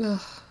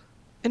 Ugh.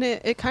 And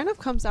it kind of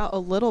comes out a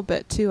little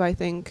bit, too, I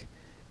think,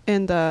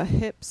 in the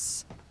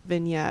hips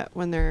vignette,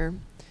 when they're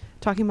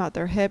talking about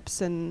their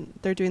hips and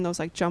they're doing those,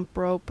 like, jump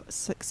rope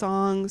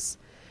songs.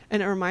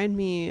 And it reminded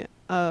me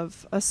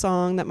of a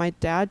song that my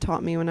dad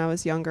taught me when I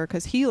was younger,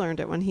 because he learned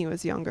it when he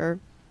was younger.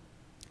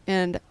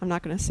 And I'm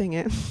not going to sing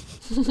it.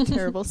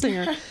 Terrible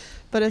singer.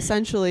 But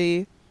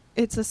essentially,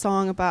 it's a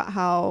song about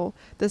how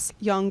this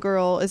young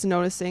girl is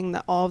noticing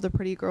that all of the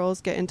pretty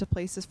girls get into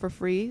places for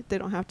free. They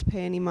don't have to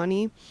pay any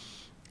money.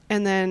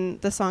 And then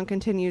the song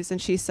continues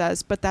and she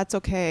says, but that's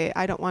okay.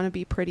 I don't want to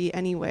be pretty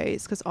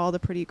anyways, because all the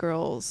pretty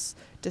girls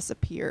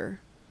disappear.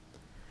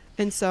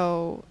 And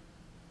so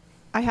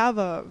I have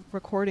a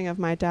recording of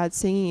my dad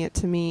singing it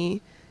to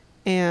me,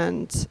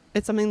 and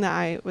it's something that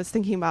I was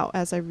thinking about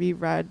as I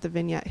reread the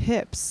vignette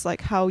Hips,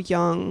 like how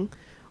young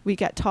we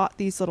get taught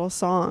these little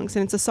songs.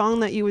 And it's a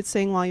song that you would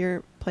sing while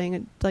you're playing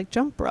a like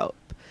jump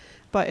rope,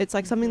 but it's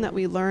like something that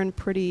we learn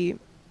pretty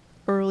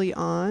early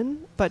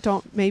on, but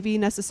don't maybe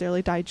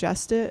necessarily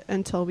digest it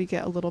until we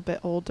get a little bit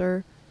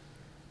older.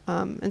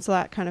 And so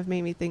that kind of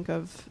made me think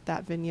of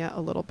that vignette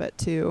a little bit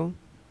too.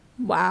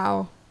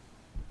 Wow.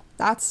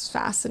 That's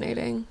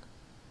fascinating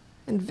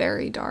and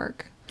very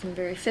dark. And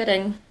very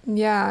fitting.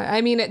 Yeah,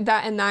 I mean,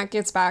 that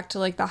gets back to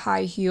like the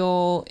high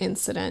heel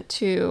incident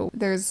too.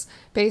 There's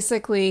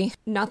basically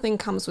nothing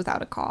comes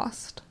without a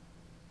cost,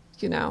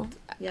 Yeah.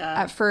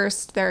 At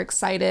first they're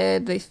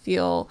excited, they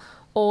feel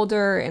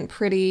older and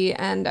pretty,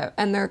 and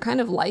they're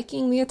kind of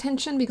liking the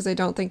attention because I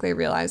don't think they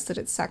realize that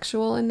it's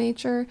sexual in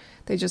nature.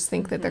 They just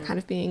think that they're kind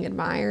of being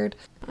admired.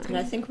 And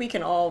I think we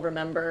can all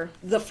remember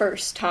the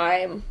first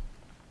time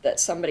that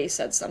somebody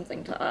said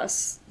something to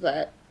us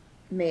that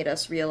made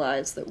us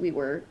realize that we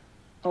were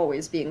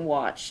always being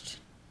watched.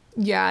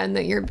 Yeah, and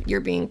that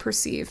you're being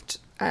perceived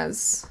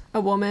as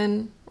a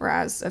woman or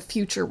as a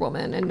future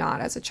woman and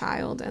not as a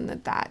child, and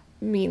that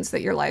means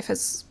that your life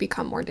has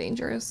become more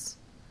dangerous.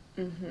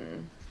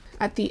 Mm-hmm.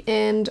 At the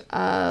end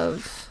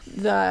of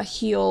the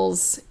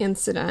heels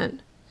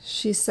incident,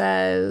 she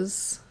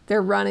says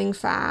they're running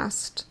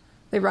fast.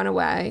 They run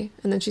away,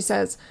 and then she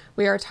says,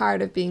 "We are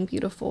tired of being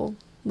beautiful."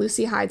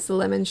 Lucy hides the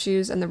lemon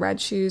shoes and the red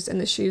shoes and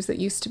the shoes that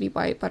used to be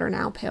white but are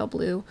now pale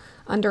blue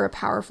under a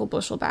powerful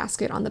bushel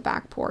basket on the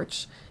back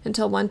porch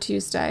until one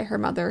Tuesday her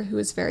mother, who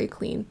is very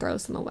clean,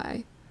 throws them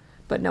away.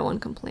 But no one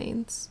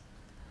complains.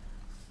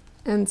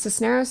 And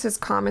Cisneros has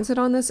commented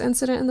on this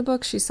incident in the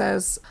book. She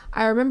says,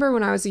 "I remember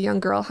when I was a young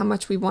girl how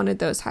much we wanted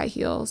those high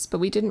heels, but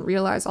we didn't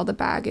realize all the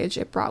baggage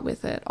it brought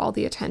with it, all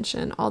the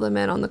attention, all the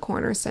men on the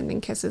corner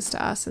sending kisses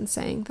to us and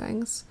saying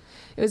things.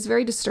 It was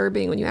very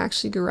disturbing when you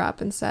actually grew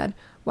up and said,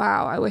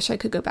 'Wow, I wish I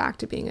could go back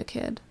to being a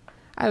kid.'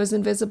 I was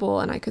invisible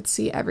and I could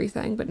see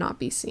everything but not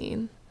be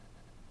seen."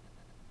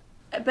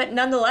 But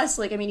nonetheless,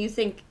 like, I mean, you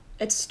think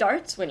it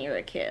starts when you're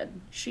a kid.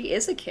 She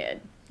is a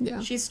kid.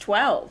 Yeah. She's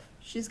 12.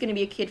 She's going to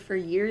be a kid for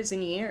years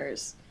and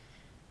years.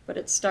 But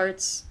it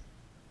starts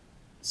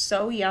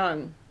so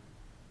young.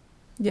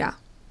 Yeah.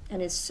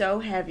 And is so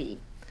heavy.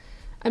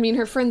 I mean,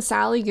 her friend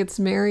Sally gets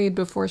married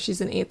before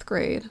she's in 8th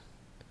grade.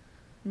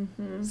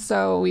 Mm-hmm.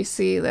 So we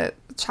see that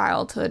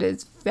childhood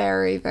is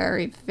very,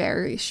 very,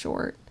 very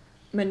short.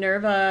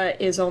 Minerva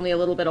is only a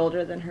little bit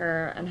older than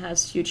her and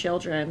has 2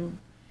 children.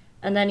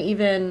 And then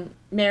even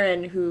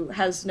Marin, who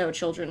has no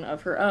children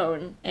of her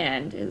own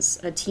and is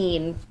a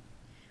teen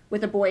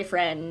with a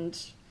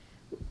boyfriend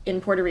in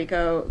Puerto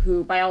Rico,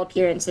 who by all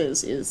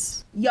appearances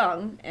is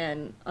young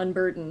and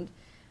unburdened,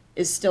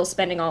 is still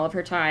spending all of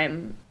her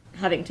time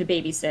having to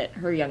babysit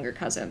her younger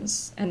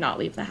cousins and not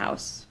leave the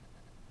house.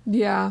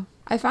 Yeah.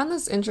 I found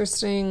this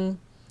interesting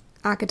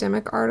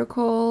academic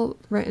article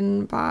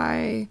written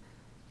by,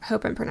 I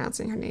hope I'm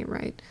pronouncing her name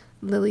right,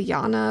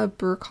 Liliana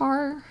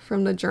Burkar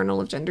from the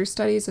Journal of Gender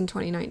Studies in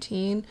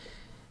 2019.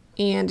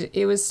 And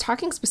it was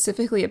talking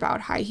specifically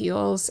about high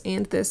heels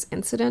and this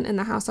incident in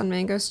the house on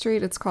Mango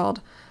Street. It's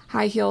called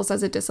High Heels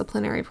as a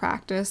Disciplinary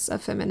Practice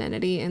of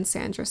Femininity in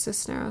Sandra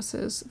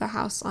Cisneros' The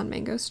House on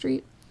Mango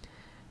Street.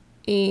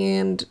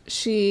 And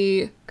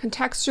she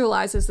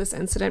contextualizes this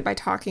incident by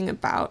talking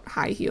about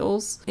high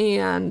heels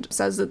and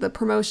says that the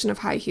promotion of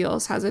high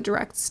heels has a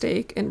direct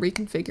stake in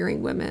reconfiguring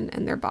women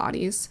and their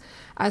bodies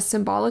as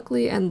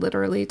symbolically and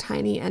literally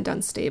tiny and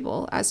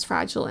unstable, as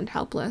fragile and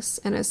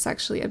helpless, and as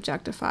sexually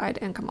objectified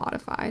and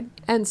commodified.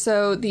 And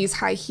so these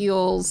high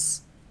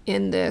heels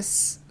in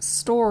this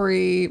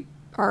story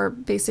are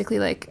basically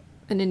like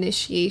an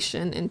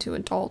initiation into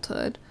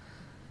adulthood.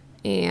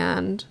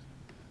 And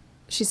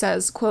she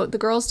says, quote, "The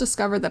girls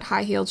discover that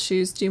high-heeled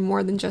shoes do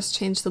more than just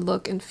change the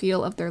look and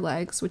feel of their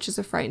legs, which is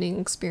a frightening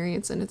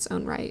experience in its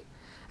own right.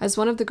 As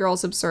one of the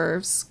girls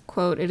observes,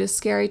 quote, 'It is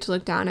scary to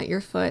look down at your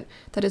foot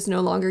that is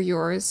no longer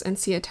yours and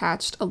see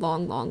attached a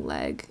long, long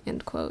leg,'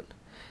 end quote.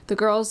 The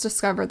girls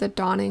discover that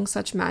donning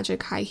such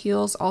magic high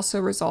heels also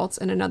results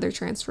in another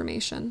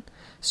transformation,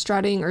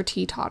 strutting or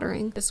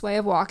teetottering. This way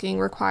of walking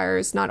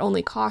requires not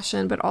only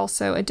caution, but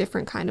also a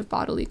different kind of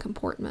bodily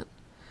comportment.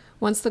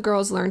 Once the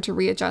girls learn to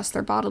readjust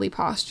their bodily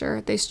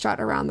posture, they strut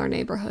around their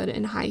neighborhood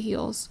in high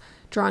heels,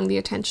 drawing the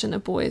attention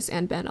of boys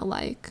and men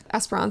alike."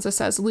 Esperanza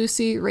says,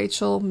 "Lucy,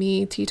 Rachel,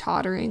 me,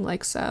 teetottering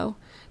like so,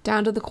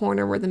 down to the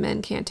corner where the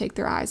men can't take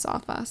their eyes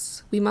off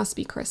us. We must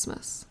be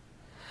Christmas."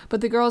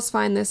 But the girls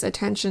find this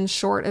attention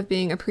short of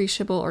being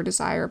appreciable or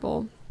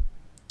desirable,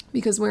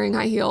 because wearing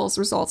high heels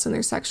results in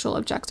their sexual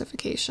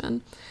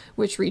objectification,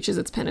 which reaches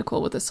its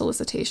pinnacle with a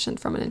solicitation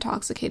from an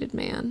intoxicated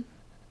man.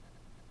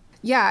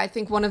 Yeah, I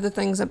think one of the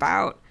things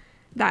about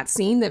that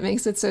scene that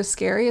makes it so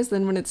scary is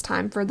then when it's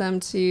time for them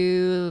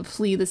to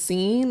flee the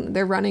scene,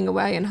 they're running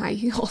away in high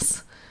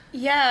heels.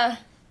 Yeah,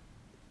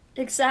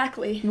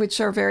 exactly.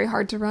 Which are very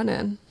hard to run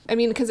in. I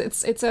mean, because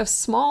it's a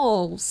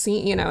small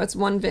scene, you know, it's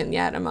one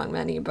vignette among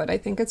many, but I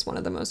think it's one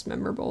of the most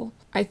memorable.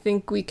 I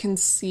think we can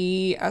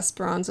see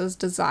Esperanza's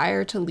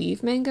desire to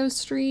leave Mango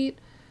Street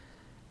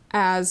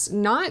as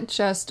not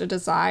just a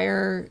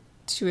desire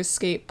to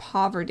escape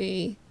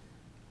poverty,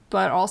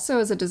 but also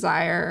as a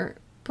desire,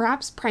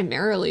 perhaps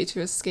primarily,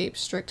 to escape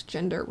strict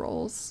gender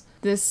roles.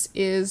 This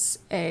is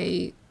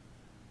a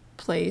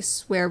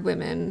place where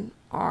women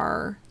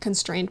are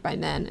constrained by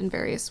men in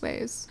various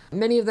ways.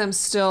 Many of them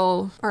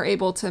still are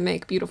able to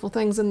make beautiful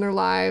things in their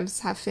lives,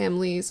 have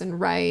families, and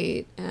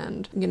write.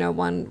 And, you know,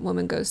 one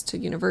woman goes to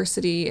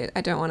university. I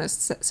don't want to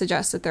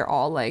suggest that they're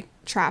all, like,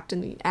 trapped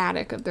in the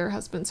attic of their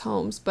husbands'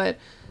 homes, but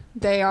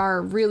they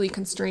are really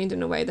constrained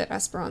in a way that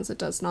Esperanza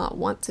does not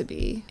want to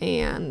be.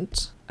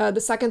 And the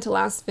second to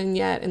last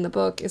vignette in the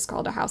book is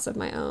called A House of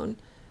My Own.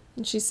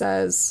 And she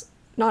says,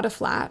 "Not a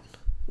flat,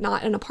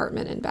 not an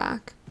apartment in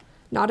back,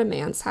 not a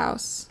man's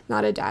house,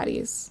 not a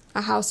daddy's,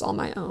 a house all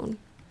my own,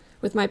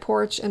 with my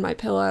porch and my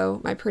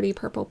pillow, my pretty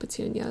purple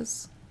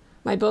petunias,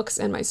 my books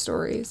and my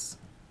stories,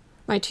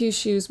 my 2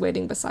 shoes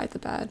waiting beside the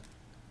bed.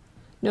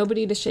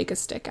 Nobody to shake a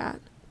stick at,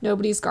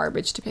 nobody's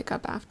garbage to pick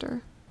up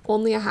after.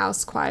 Only a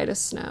house quiet as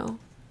snow,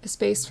 a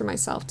space for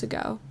myself to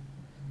go,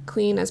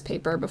 clean as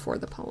paper before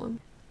the poem."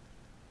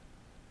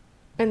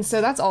 And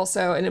so that's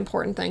also an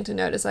important thing to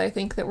note, is I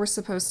think that we're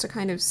supposed to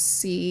kind of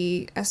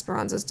see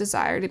Esperanza's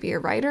desire to be a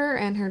writer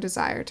and her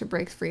desire to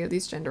break free of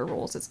these gender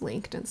roles as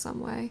linked in some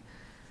way.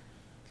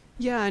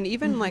 Yeah, and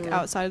even like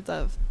outside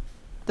the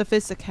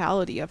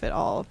physicality of it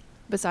all,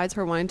 besides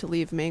her wanting to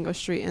leave Mango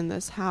Street in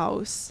this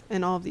house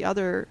and all of the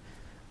other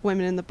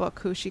women in the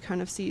book who she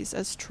kind of sees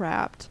as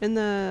trapped. In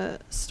the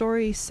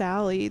story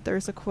Sally,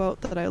 there's a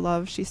quote that I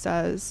love. She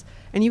says,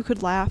 "And you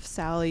could laugh,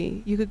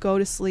 Sally. You could go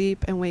to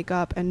sleep and wake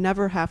up and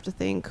never have to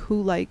think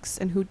who likes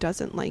and who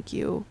doesn't like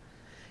you.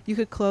 You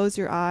could close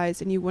your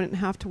eyes and you wouldn't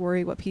have to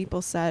worry what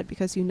people said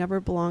because you never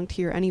belonged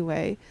here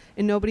anyway,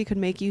 and nobody could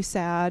make you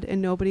sad,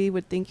 and nobody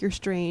would think you're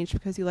strange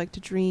because you like to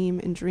dream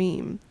and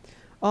dream.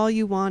 All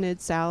you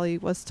wanted, Sally,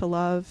 was to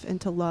love and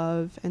to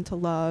love and to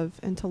love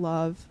and to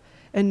love,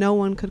 and no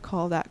one could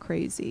call that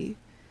crazy."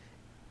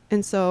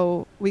 And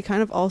so we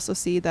kind of also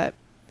see that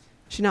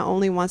she not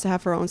only wants to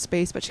have her own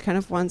space, but she kind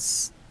of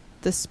wants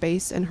the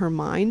space in her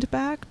mind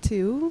back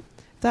too,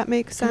 if that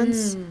makes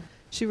sense.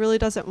 She really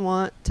doesn't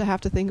want to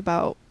have to think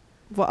about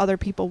what other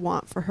people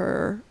want for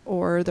her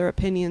or their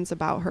opinions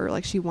about her.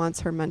 Like, she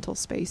wants her mental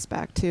space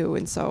back too.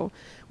 And so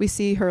we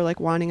see her like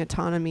wanting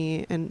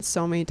autonomy in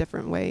so many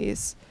different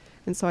ways.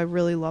 And so I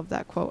really love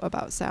that quote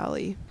about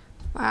Sally.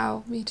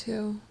 Wow, me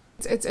too.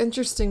 It's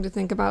interesting to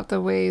think about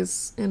the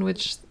ways in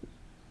which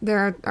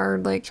there are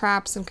like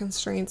traps and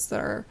constraints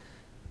that are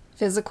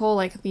physical,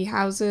 like the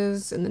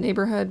houses in the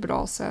neighborhood, but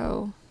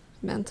also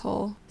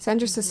mental.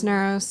 Sandra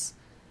Cisneros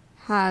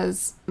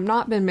has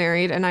not been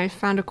married, and I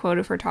found a quote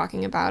of her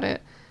talking about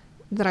it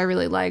that I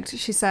really liked.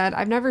 She said,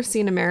 "I've never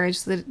seen a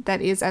marriage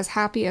that is as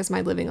happy as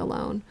my living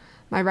alone.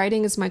 My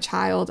writing is my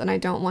child, and I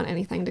don't want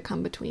anything to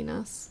come between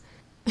us."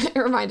 It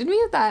reminded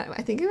me of that.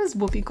 I think it was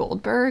Whoopi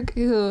Goldberg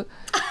who...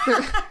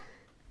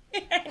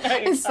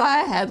 I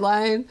saw a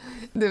headline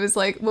that was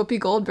like Whoopi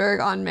Goldberg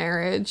on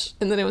marriage,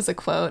 and then it was a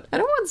quote, "I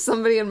don't want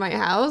somebody in my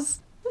house."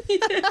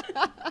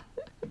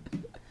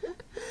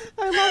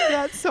 I love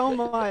that so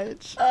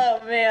much.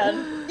 Oh,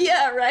 man.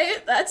 Yeah,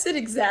 right? That's it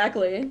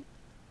exactly.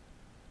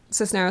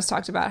 Cisneros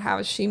talked about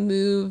how she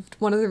moved.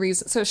 One of the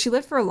reasons... So she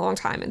lived for a long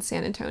time in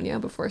San Antonio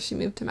before she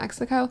moved to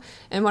Mexico.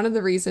 And one of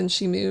the reasons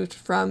she moved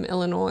from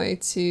Illinois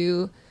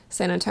to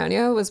San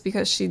Antonio was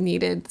because she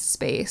needed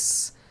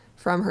space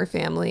from her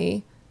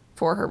family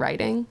for her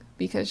writing,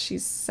 because she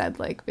said,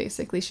 like,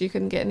 basically she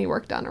couldn't get any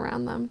work done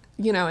around them.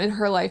 You know, in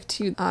her life,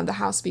 too, the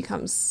house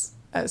becomes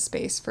a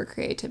space for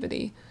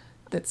creativity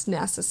that's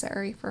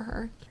necessary for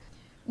her.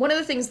 One of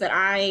the things that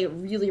I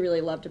really,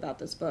 really loved about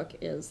this book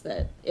is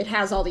that it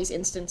has all these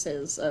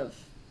instances of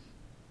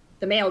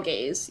the male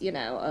gaze, you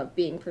know, of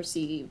being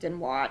perceived and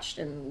watched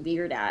and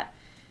leered at.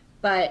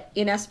 But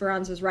in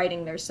Esperanza's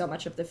writing, there's so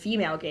much of the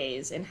female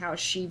gaze and how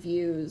she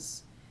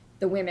views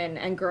the women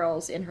and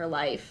girls in her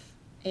life.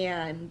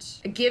 And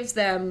it gives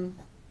them,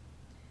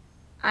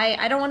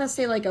 I don't want to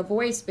say like a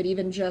voice, but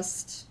even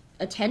just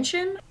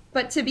attention.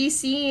 But to be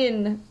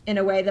seen in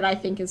a way that I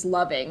think is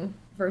loving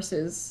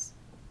versus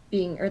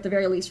being, or at the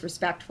very least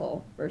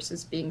respectful,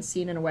 versus being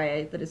seen in a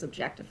way that is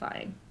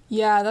objectifying.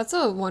 Yeah, that's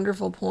a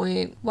wonderful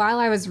point. While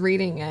I was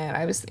reading it,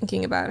 I was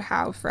thinking about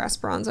how for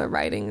Esperanza,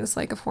 writing is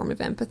like a form of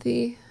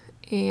empathy.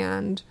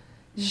 And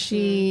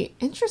she,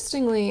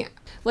 interestingly,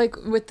 like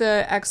with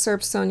the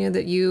excerpt, Sonya,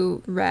 that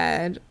you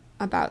read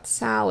about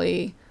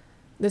Sally,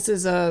 this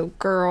is a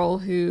girl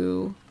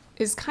who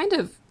is kind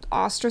of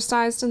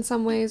ostracized in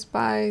some ways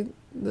by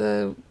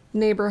the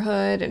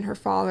neighborhood, and her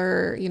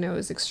father, you know,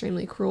 is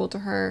extremely cruel to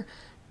her.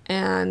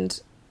 And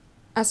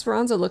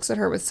Esperanza looks at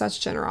her with such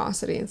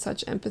generosity and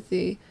such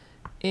empathy,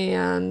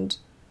 and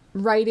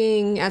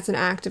writing as an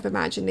act of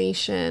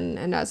imagination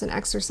and as an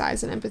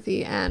exercise in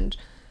empathy. And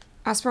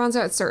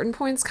Esperanza at certain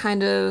points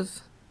kind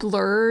of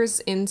blurs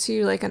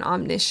into like an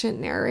omniscient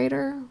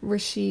narrator where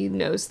she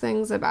knows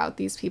things about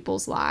these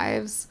people's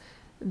lives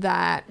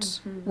that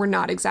we're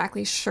not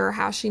exactly sure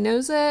how she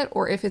knows it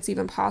or if it's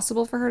even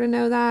possible for her to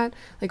know that.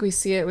 Like we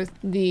see it with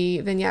the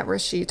vignette where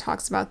she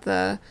talks about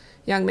the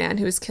young man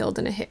who was killed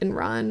in a hit and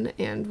run,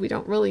 and we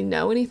don't really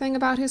know anything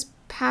about his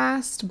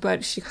past,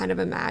 but she kind of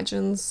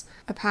imagines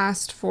a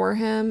past for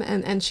him.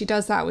 And she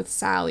does that with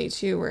Sally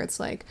too, where it's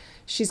like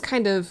she's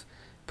kind of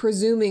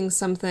presuming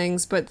some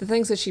things, but the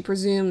things that she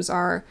presumes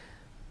are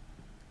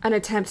an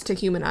attempt to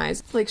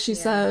humanize. Like she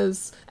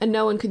says, "And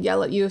no one could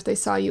yell at you if they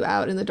saw you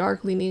out in the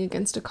dark leaning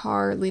against a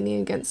car, leaning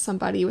against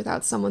somebody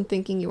without someone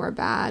thinking you are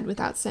bad,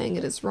 without saying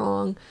it is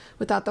wrong,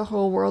 without the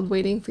whole world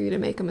waiting for you to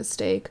make a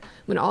mistake,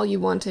 when all you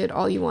wanted,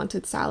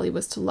 Sally,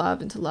 was to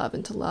love and to love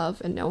and to love,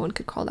 and no one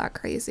could call that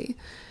crazy."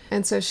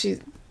 And so she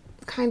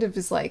kind of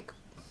is like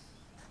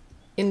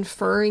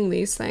inferring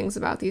these things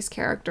about these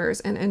characters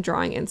and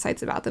drawing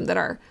insights about them that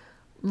are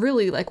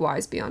really like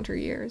wise beyond her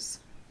years.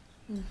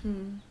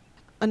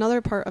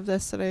 Another part of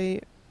this that I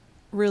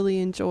really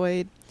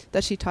enjoyed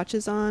that she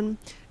touches on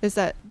is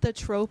that the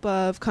trope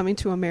of coming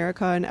to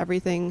America and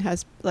everything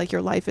has like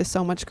your life is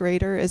so much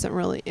greater isn't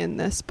really in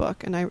this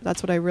book, and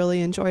that's what I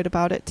really enjoyed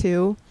about it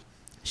too.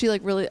 She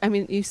like really, I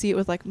mean, you see it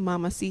with like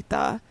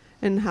Mamacita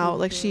and how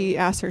like she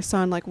asks her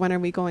son like, "When are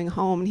we going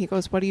home?" And he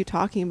goes, "What are you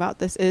talking about?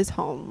 This is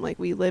home. Like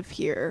we live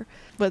here."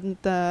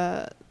 But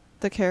the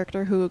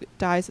character who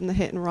dies in the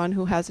hit and run,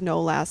 who has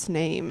no last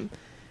name,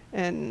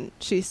 And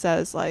she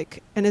says,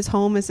 like, and his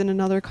home is in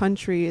another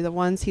country. The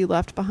ones he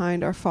left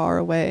behind are far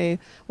away.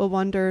 We'll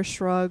wonder,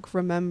 shrug,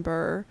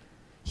 remember.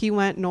 He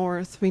went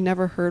north. We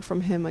never heard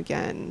from him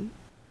again.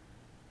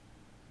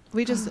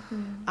 We just,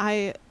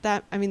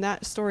 that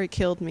story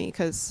killed me,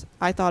 because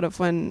I thought of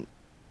when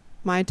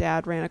my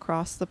dad ran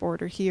across the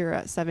border here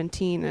at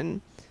 17,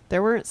 and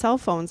there weren't cell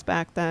phones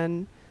back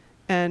then.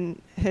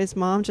 And his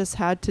mom just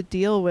had to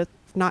deal with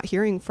not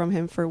hearing from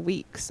him for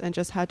weeks, and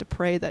just had to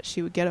pray that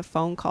she would get a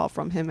phone call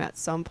from him at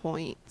some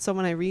point. So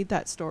when I read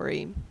that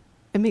story,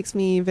 it makes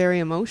me very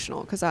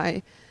emotional, because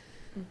I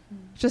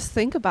just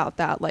think about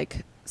that.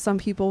 Like, some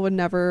people would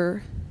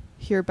never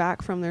hear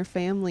back from their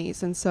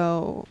families. And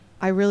so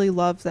I really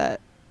love that,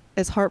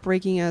 as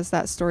heartbreaking as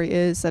that story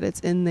is, that it's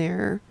in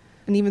there.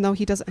 And even though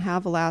he doesn't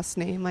have a last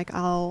name, like,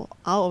 I'll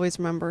always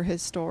remember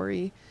his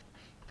story.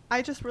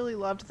 I just really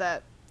loved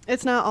that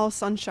it's not all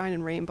sunshine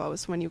and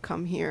rainbows when you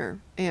come here.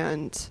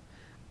 And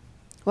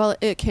while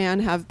it can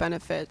have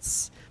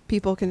benefits,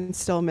 people can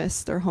still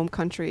miss their home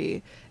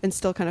country and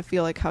still kind of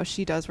feel like how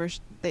she does, where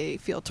they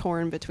feel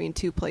torn between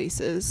two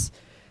places.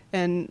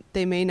 And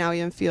they may now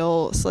even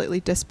feel slightly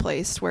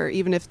displaced, where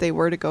even if they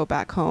were to go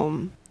back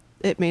home,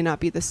 it may not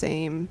be the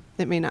same.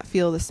 It may not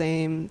feel the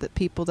same. The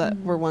people that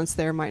were once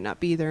there might not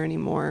be there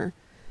anymore.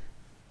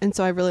 And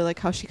so I really like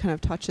how she kind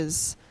of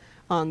touches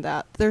on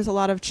that. There's a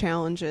lot of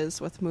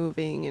challenges with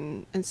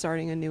moving and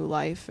starting a new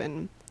life.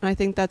 And I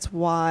think that's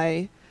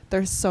why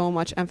there's so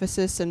much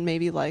emphasis and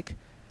maybe like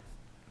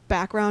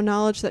background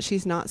knowledge that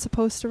she's not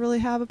supposed to really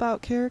have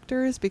about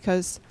characters,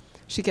 because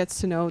she gets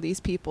to know these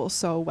people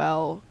so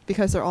well,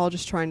 because they're all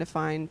just trying to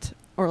find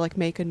or like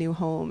make a new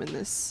home in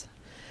this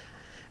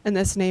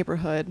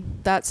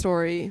neighborhood. That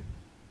story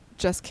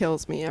just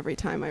kills me every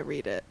time I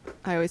read it.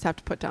 I always have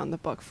to put down the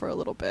book for a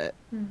little bit.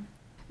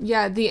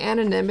 Yeah, the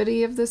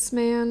anonymity of this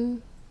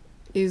man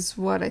is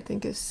what I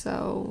think is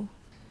so...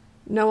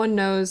 No one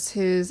knows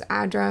his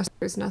address.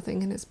 There's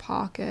nothing in his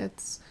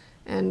pockets.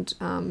 And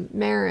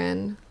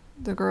Marin,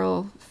 the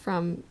girl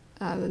from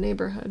the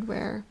neighborhood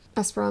where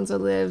Esperanza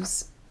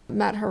lives,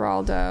 met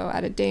Geraldo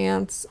at a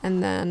dance,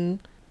 and then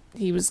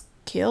he was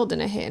killed in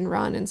a hit and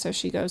run. And so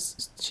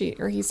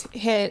he's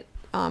hit,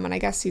 and I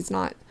guess he's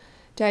not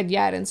dead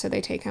yet. And so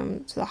they take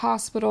him to the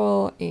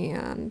hospital,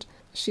 and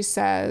she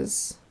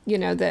says,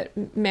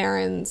 that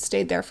Marin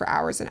stayed there for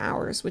hours and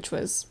hours, which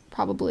was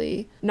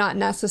probably not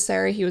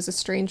necessary. He was a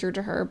stranger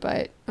to her,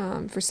 but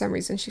for some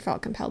reason she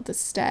felt compelled to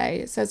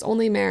stay. It says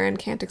only Marin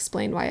can't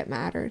explain why it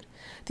mattered.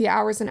 The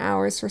hours and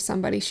hours for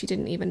somebody she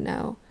didn't even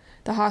know.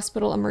 The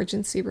hospital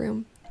emergency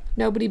room.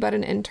 Nobody but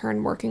an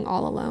intern working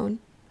all alone.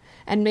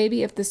 And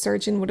maybe if the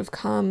surgeon would have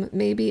come,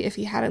 maybe if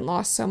he hadn't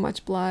lost so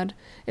much blood,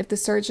 if the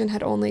surgeon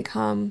had only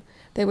come,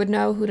 they would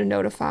know who to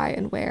notify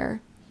and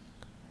where.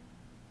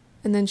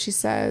 And then she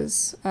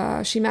says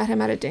she met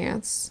him at a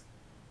dance.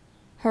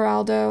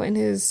 Geraldo in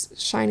his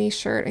shiny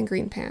shirt and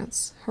green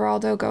pants.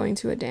 Geraldo going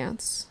to a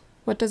dance.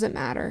 What does it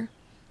matter?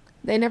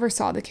 They never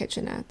saw the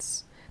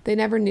kitchenettes. They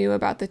never knew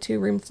about the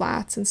 2-room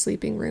flats and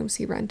sleeping rooms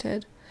he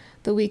rented.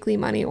 The weekly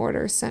money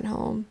orders sent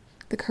home.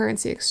 The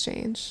currency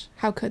exchange.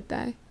 How could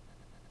they?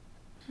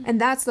 And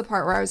that's the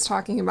part where I was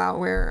talking about,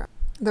 where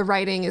the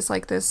writing is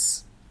like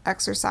this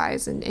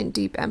exercise in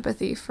deep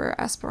empathy for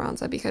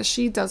Esperanza, because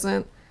she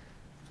doesn't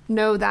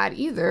know that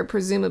either,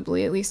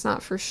 presumably, at least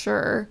not for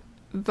sure,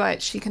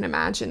 but she can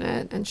imagine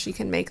it, and she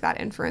can make that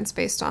inference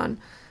based on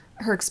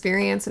her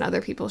experience and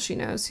other people she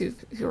knows who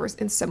are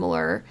in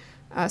similar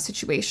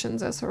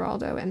situations as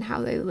Geraldo and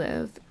how they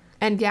live.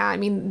 And yeah, I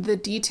mean, the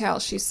detail,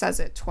 she says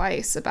it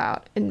twice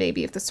about, and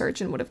maybe if the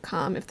surgeon would have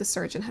come, if the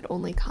surgeon had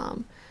only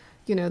come,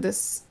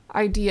 this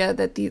idea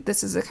that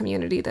this is a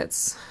community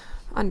that's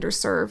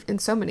underserved in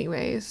so many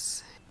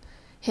ways.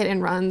 Hit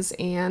and runs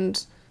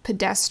and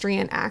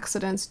pedestrian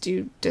accidents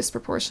do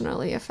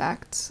disproportionately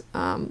affect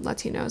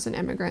Latinos and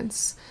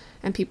immigrants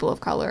and people of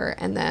color,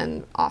 and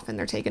then often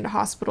they're taken to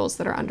hospitals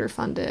that are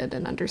underfunded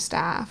and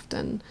understaffed,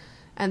 and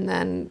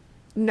then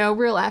no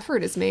real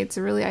effort is made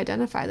to really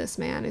identify this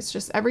man. It's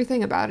just,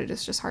 everything about it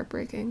is just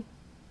heartbreaking.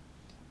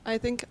 I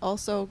think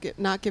also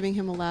not giving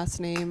him a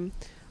last name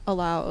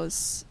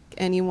allows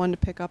anyone to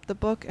pick up the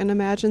book and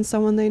imagine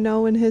someone they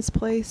know in his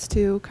place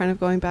too, kind of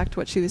going back to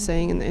what she was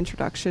saying in the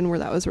introduction, where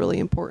that was really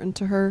important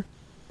to her.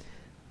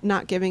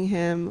 Not giving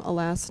him a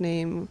last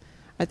name,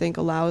 I think,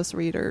 allows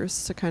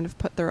readers to kind of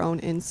put their own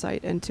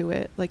insight into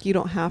it. Like, you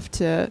don't have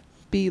to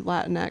be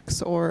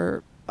Latinx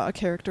or a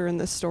character in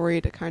this story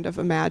to kind of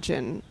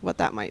imagine what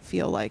that might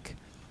feel like.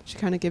 She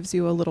kind of gives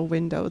you a little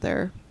window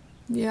there.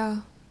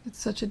 Yeah, it's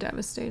such a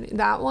devastating...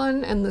 That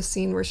one and the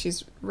scene where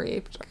she's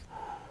raped.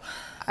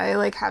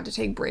 I, had to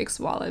take breaks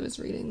while I was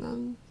reading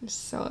them. It's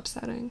so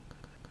upsetting.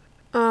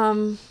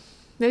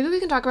 Maybe we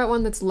can talk about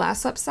one that's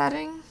less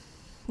upsetting,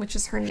 which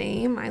is her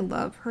name. I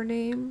love her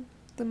name,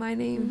 my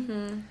name.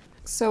 Mm-hmm.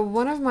 So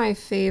one of my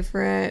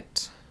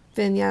favorite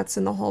vignettes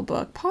in the whole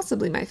book,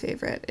 possibly my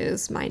favorite,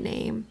 is My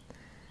Name.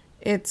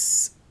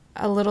 It's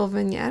a little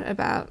vignette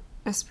about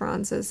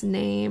Esperanza's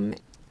name.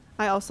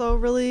 I also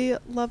really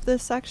love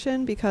this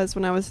section because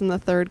when I was in the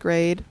 3rd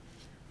grade,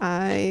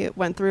 I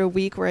went through a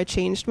week where I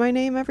changed my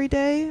name every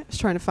day. I was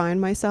trying to find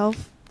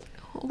myself,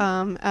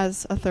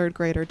 as a third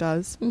grader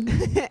does.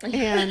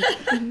 And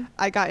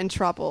I got in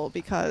trouble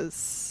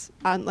because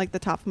on like the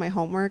top of my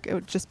homework, it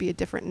would just be a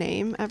different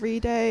name every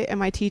day. And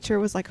my teacher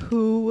was like,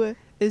 who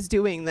is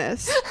doing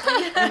this?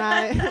 And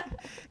I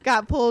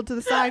got pulled to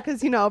the side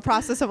because,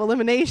 process of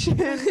elimination.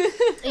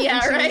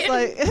 Yeah, and right. she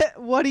was like,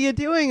 what are you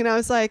doing? And I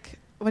was like,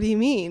 what do you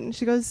mean?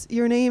 She goes,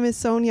 your name is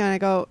Sonya. And I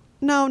go,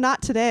 no,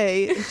 not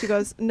today. And she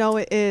goes, no,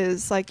 it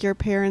is. Like, your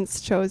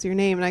parents chose your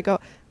name. And I go,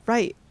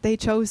 right, they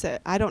chose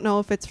it. I don't know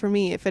if it's for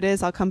me. If it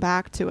is, I'll come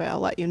back to it. I'll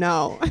let you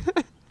know.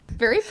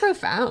 Very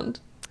profound.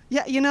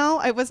 Yeah,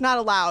 I was not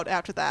allowed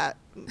after that.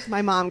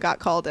 My mom got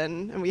called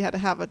in and we had to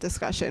have a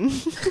discussion.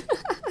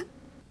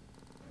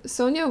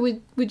 Sonya,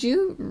 would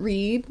you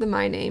read the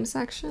My Name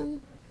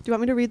section? Do you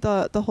want me to read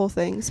the whole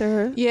thing,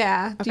 Sarah?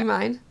 Yeah. Okay. Do you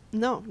mind?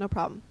 No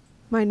problem.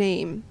 My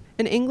name.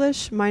 In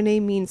English, my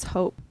name means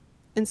hope.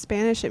 In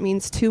Spanish, it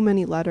means too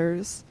many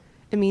letters.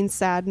 It means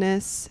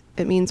sadness.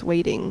 It means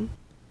waiting.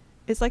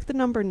 It's like the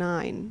number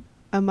 9,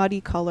 a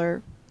muddy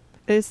color.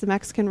 It is the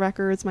Mexican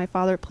records my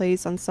father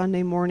plays on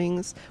Sunday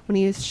mornings when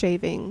he is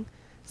shaving.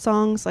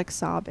 Songs like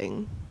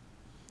sobbing.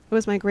 It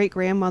was my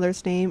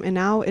great-grandmother's name, and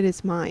now it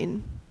is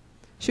mine.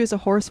 She was a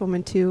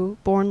horsewoman, too,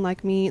 born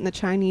like me in the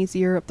Chinese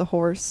year of the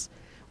horse,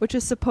 which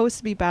is supposed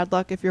to be bad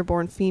luck if you're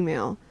born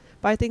female.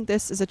 But I think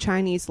this is a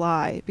Chinese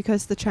lie,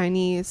 because the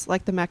Chinese,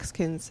 like the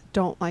Mexicans,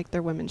 don't like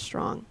their women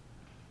strong.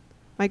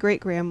 My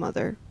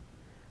great-grandmother.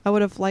 I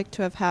would have liked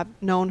to have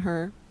known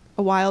her,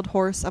 a wild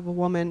horse of a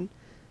woman,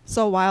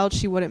 so wild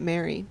she wouldn't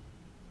marry,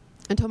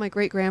 until my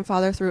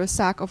great-grandfather threw a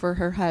sack over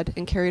her head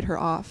and carried her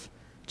off,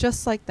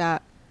 just like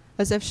that,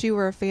 as if she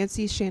were a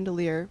fancy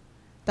chandelier.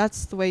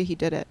 That's the way he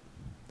did it.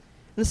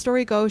 And the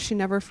story goes she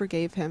never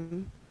forgave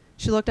him.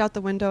 She looked out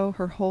the window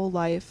her whole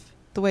life,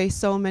 the way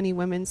so many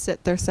women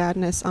sit their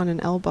sadness on an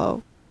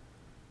elbow.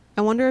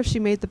 I wonder if she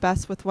made the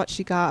best with what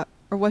she got,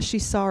 or was she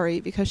sorry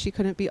because she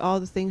couldn't be all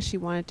the things she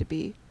wanted to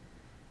be.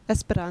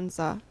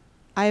 Esperanza.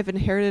 I have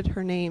inherited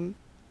her name,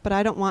 but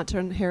I don't want to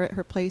inherit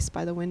her place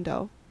by the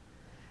window.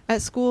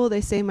 At school,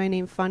 they say my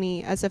name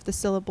funny, as if the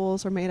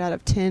syllables are made out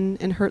of tin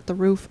and hurt the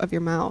roof of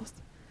your mouth.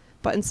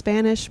 But in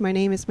Spanish, my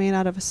name is made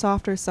out of a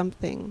softer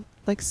something,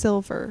 like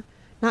silver,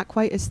 not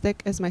quite as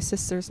thick as my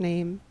sister's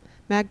name,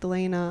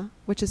 Magdalena,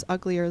 which is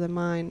uglier than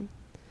mine.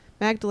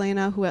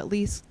 Magdalena, who at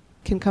least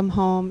can come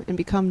home and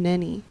become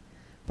Nenny.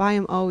 But I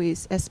am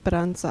always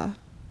Esperanza.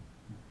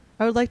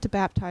 I would like to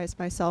baptize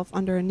myself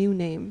under a new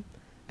name,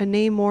 a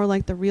name more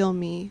like the real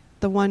me,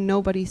 the one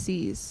nobody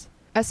sees.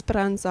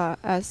 Esperanza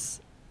as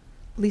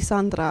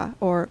Lisandra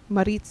or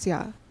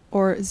Maritzia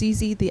or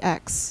Zizi the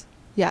X.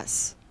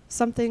 Yes,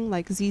 something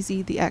like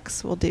Zizi the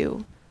X will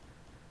do.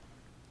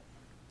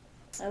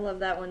 I love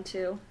that one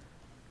too.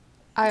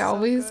 I So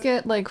always good.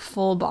 get like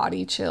full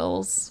body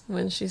chills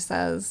when she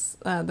says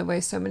the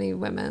way so many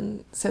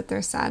women sit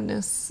their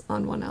sadness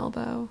on one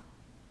elbow.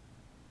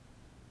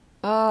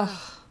 Ugh.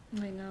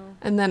 I know.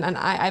 And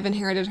I've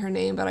inherited her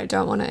name, but I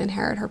don't want to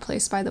inherit her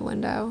place by the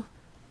window.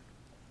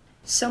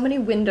 So many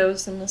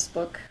windows in this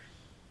book.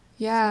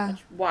 Yeah.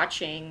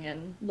 Watching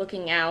and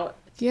looking out.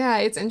 Yeah,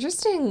 it's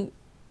interesting,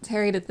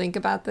 Terry, to think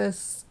about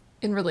this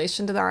in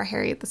relation to our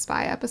Harriet the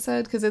Spy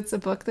episode, because it's a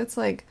book that's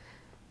like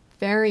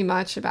very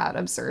much about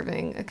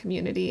observing a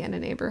community and a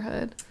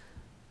neighborhood.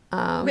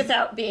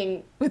 Without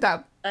being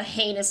Without, a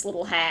heinous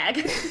little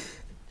hag.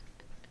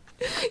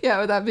 yeah,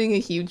 without being a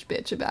huge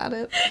bitch about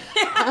it.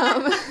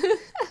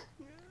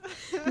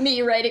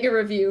 Me writing a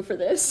review for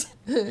this.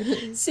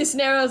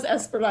 Cisneros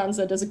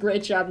Esperanza does a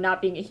great job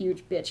not being a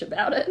huge bitch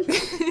about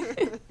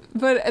it.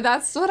 But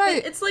that's what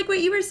It's like what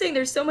you were saying,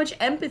 there's so much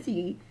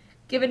empathy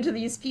given to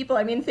these people.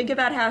 I mean, think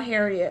about how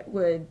Harriet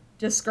would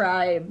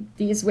describe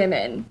these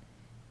women,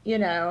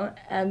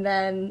 and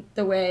then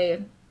the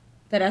way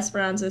that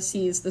Esperanza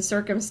sees the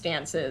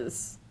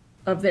circumstances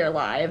of their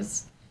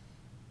lives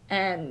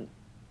and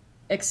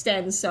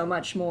extends so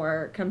much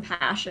more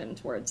compassion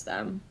towards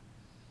them.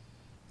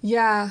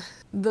 Yeah,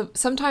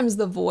 sometimes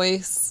the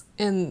voice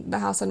in The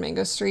House on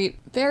Mango Street,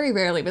 very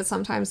rarely, but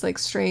sometimes like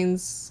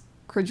strains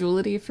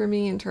credulity for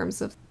me in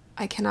terms of,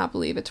 I cannot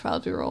believe a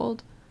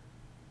 12-year-old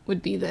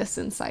would be this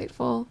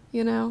insightful,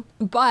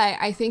 But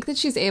I think that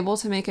she's able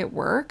to make it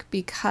work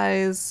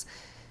because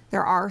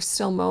there are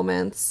still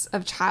moments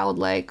of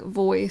childlike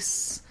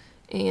voice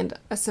and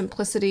a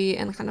simplicity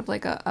and kind of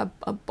like a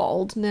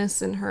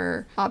baldness in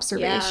her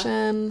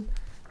observation.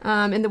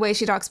 In the way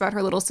she talks about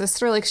her little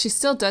sister, like she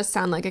still does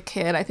sound like a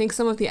kid. I think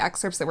some of the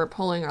excerpts that we're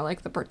pulling are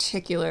like the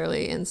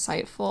particularly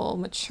insightful,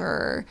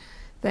 mature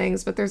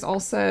things, but there's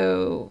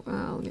also...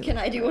 Can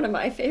I do one of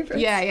my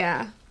favorites?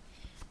 Yeah.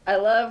 I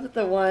love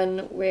the one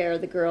where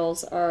the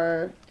girls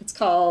are, it's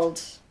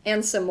called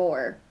And Some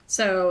More.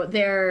 So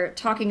they're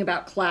talking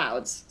about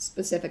clouds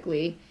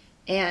specifically,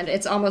 and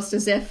it's almost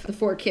as if the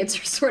 4 kids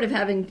are sort of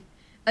having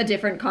a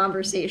different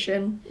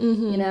conversation.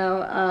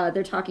 Mm-hmm.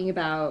 They're talking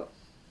about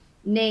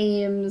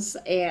names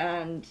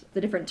and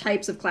the different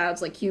types of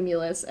clouds like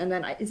cumulus, and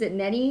then is it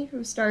Nenny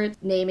who starts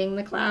naming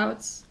the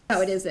clouds?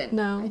 No, it isn't.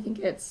 No. I think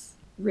it's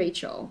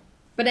Rachel.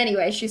 But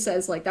anyway, she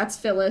says, like, that's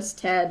Phyllis,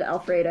 Ted,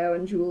 Alfredo,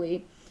 and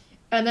Julie.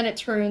 And then it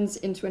turns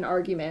into an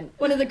argument.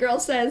 One of the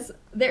girls says,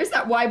 there's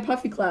that wide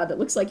puffy cloud that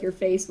looks like your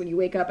face when you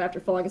wake up after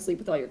falling asleep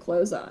with all your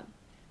clothes on.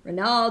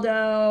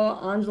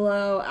 Ronaldo,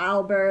 Angelo,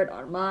 Albert,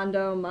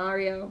 Armando,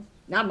 Mario.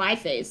 Not my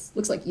face.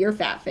 Looks like your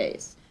fat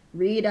face.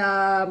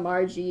 Rita,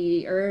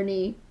 Margie,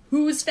 Ernie.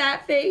 Whose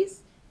fat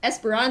face?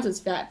 Esperanza's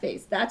fat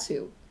face. That's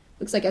who.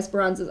 Looks like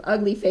Esperanza's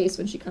ugly face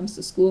when she comes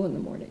to school in the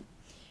morning.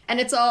 And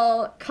it's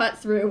all cut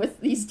through with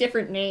these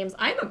different names.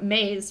 I'm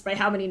amazed by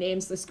how many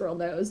names this girl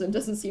knows and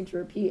doesn't seem to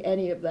repeat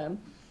any of them.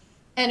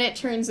 And it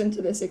turns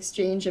into this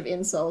exchange of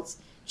insults.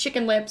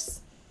 Chicken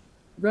lips,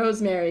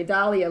 Rosemary,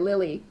 Dahlia,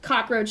 Lily,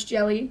 cockroach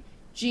jelly,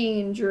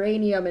 Jean,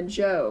 Geranium, and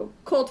Joe,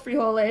 cold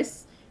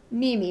frijoles,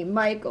 Mimi,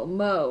 Michael,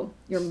 Mo,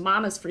 your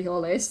mama's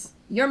frijoles,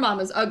 your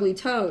mama's ugly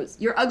toes,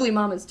 your ugly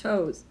mama's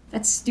toes.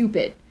 That's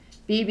stupid.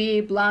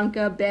 Bibi,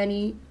 Blanca,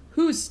 Benny.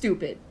 Who's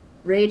stupid?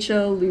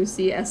 Rachel,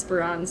 Lucy,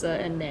 Esperanza,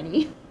 and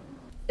Nenny.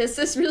 It's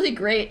this really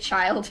great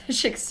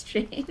childish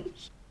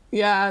exchange.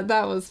 Yeah,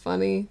 that was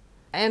funny.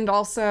 And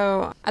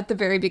also, at the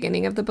very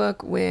beginning of the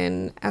book,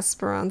 when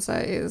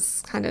Esperanza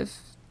is kind of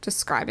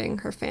describing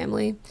her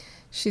family,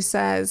 she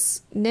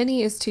says,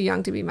 Nenny is too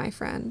young to be my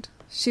friend.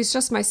 She's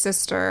just my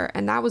sister,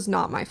 and that was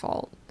not my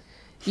fault.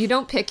 You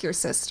don't pick your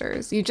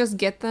sisters. You just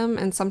get them,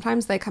 and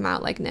sometimes they come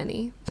out like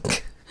Nenny.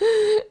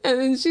 And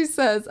then she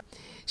says,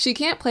 she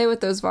can't play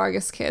with those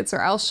Vargas kids,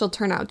 or else she'll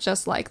turn out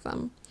just like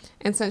them.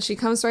 And since she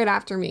comes right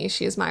after me,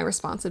 she is my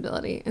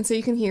responsibility. And so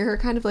you can hear her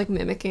kind of like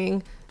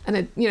mimicking,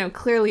 and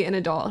clearly an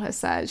adult has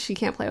said she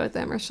can't play with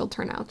them, or she'll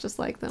turn out just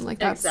like them. Like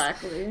that's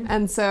exactly.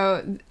 And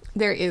so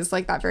there is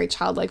like that very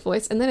childlike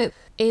voice. And then it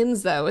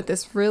ends though with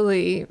this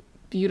really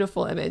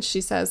beautiful image. She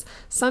says,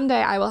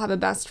 someday I will have a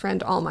best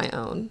friend all my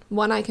own,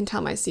 one I can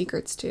tell my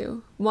secrets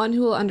to, one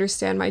who will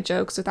understand my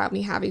jokes without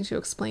me having to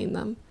explain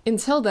them.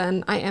 Until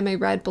then, I am a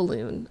red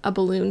balloon, a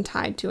balloon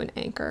tied to an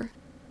anchor.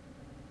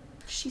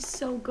 She's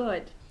so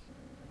good.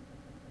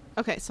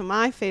 Okay, so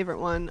my favorite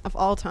one of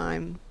all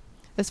time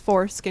is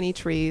Four Skinny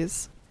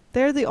Trees.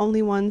 They're the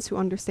only ones who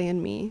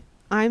understand me.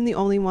 I'm the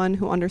only one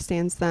who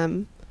understands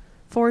them.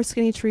 Four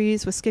skinny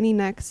trees with skinny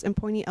necks and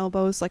pointy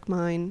elbows like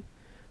mine.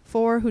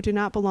 Four who do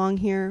not belong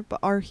here, but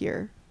are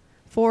here.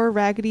 Four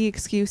raggedy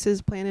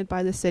excuses planted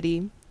by the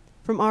city.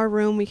 From our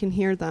room we can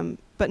hear them,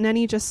 but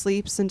Nenny just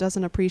sleeps and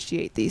doesn't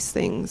appreciate these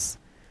things.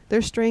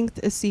 Their strength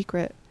is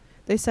secret.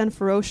 They send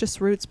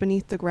ferocious roots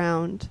beneath the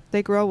ground.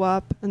 They grow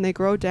up, and they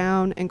grow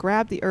down, and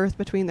grab the earth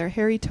between their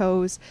hairy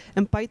toes,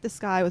 and bite the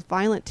sky with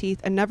violent teeth,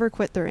 and never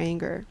quit their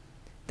anger.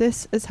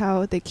 This is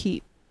how they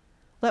keep.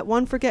 Let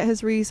one forget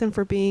his reason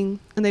for being,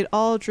 and they'd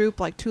all droop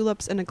like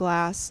tulips in a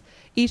glass,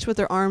 each with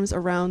their arms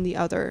around the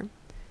other.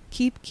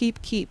 Keep,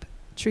 keep, keep,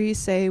 trees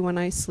say when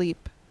I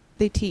sleep.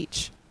 They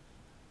teach.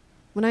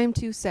 When I am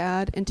too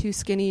sad and too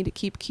skinny to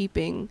keep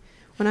keeping,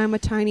 when I am a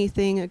tiny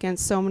thing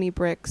against so many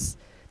bricks,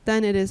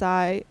 then it is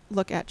I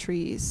look at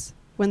trees,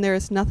 when there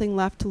is nothing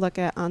left to look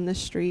at on this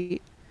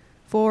street.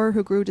 Four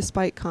who grew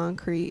despite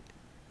concrete.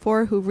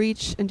 Four who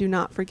reach and do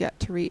not forget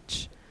to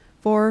reach.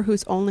 Four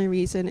whose only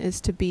reason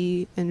is to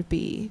be and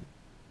be.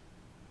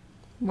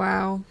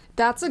 Wow.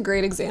 That's a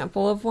great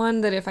example of one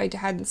that if I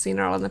hadn't seen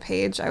it on the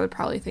page, I would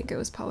probably think it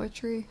was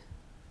poetry.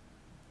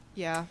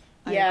 Yeah.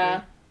 I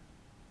agree.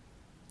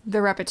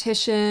 The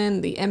repetition,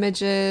 the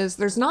images,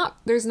 there's not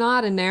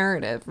a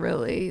narrative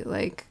really.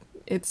 Like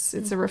it's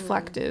a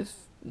reflective,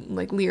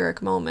 like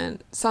lyric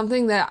moment.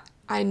 Something that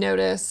I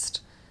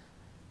noticed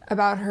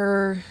about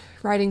her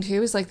writing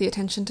too is like the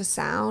attention to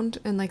sound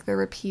and like the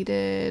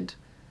repeated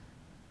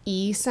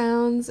E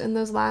sounds in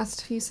those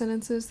last few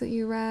sentences that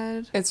you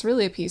read. It's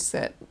really a piece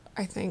that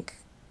I think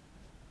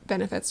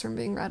benefits from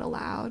being read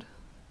aloud.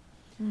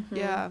 Mm-hmm.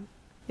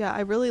 Yeah, I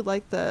really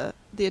like the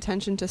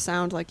attention to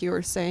sound, like you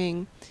were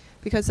saying,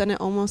 because then it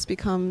almost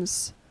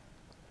becomes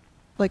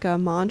like a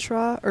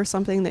mantra or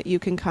something that you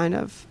can kind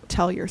of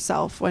tell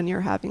yourself when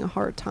you're having a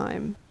hard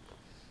time.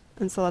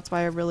 And so that's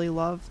why I really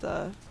love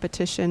the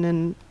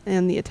repetition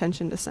and the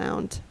attention to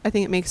sound. I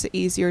think it makes it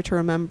easier to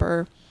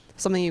remember,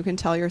 something you can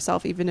tell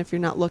yourself even if you're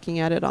not looking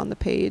at it on the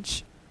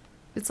page.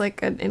 It's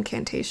like an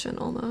incantation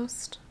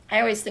almost. I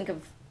always think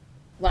of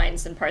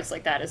lines and parts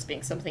like that as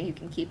being something you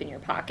can keep in your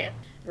pocket.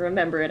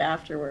 Remember it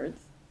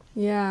afterwards.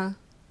 Yeah.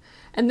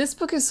 And this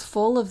book is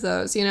full of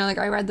those. You know, like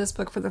I read this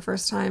book for the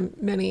first time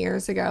many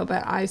years ago,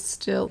 but I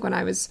still, when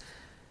I was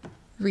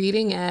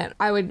reading it,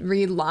 I would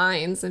read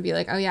lines and be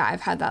like, oh yeah,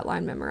 I've had that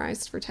line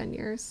memorized for 10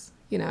 years,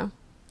 you know?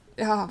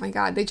 Oh my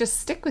God, they just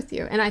stick with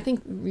you. And I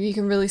think you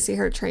can really see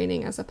her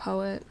training as a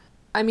poet.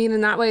 I mean,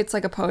 in that way, it's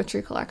like a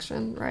poetry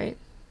collection, right?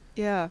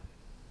 Yeah.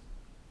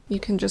 You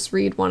can just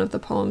read one of the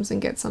poems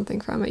and get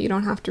something from it. You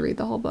don't have to read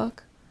the whole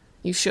book.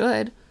 You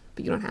should,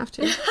 but you don't have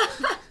to.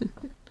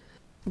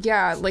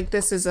 Yeah, like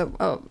this is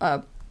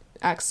a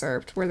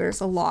excerpt where there's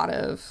a lot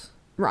of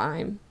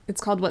rhyme. It's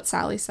called What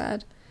Sally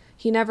Said.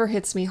 He never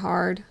hits me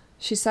hard.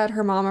 She said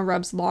her mama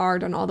rubs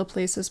lard on all the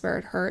places where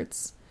it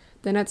hurts.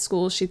 Then at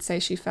school she'd say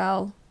she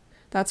fell.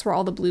 That's where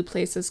all the blue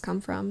places come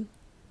from.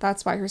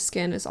 That's why her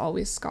skin is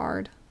always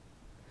scarred.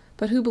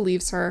 But who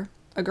believes her?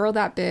 A girl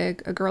that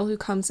big, a girl who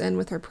comes in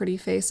with her pretty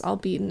face all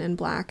beaten and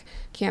black,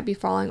 can't be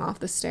falling off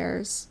the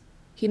stairs.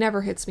 He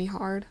never hits me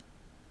hard.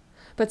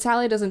 But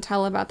Sally doesn't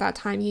tell about that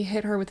time he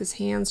hit her with his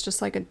hands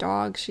just like a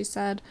dog, she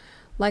said,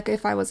 like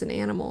if I was an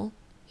animal.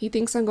 He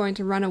thinks I'm going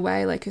to run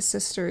away like his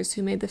sisters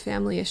who made the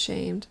family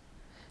ashamed.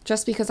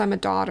 Just because I'm a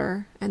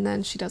daughter, and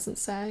then she doesn't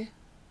say.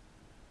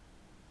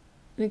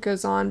 And it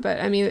goes on, but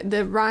I mean,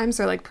 the rhymes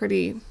are like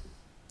pretty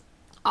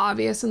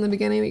obvious in the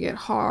beginning. We get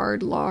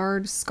hard,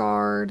 lard,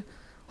 scarred,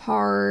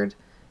 hard,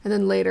 and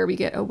then later we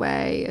get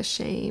away,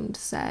 ashamed,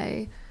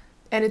 say.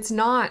 And it's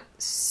not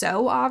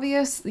so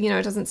obvious, you know,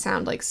 it doesn't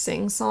sound like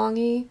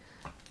sing-songy,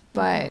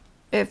 but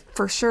it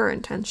for sure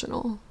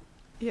intentional.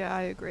 Yeah,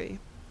 I agree.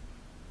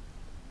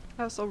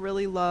 I also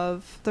really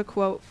love the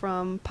quote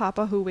from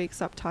Papa Who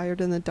Wakes Up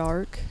Tired in the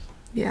Dark.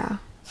 Yeah.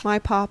 My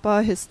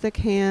papa, his thick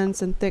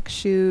hands and thick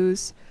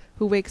shoes,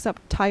 who wakes up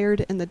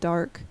tired in the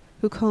dark,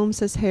 who combs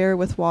his hair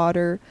with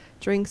water,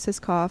 drinks his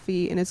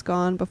coffee, and is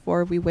gone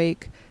before we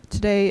wake,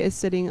 today is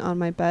sitting on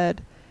my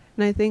bed.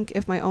 And I think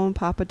if my own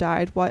papa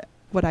died, what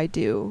would I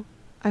do?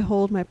 I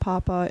hold my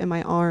papa in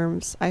my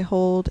arms. I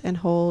hold and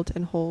hold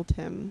and hold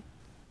him.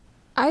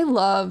 I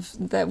love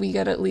that we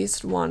get at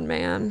least one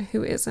man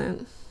who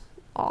isn't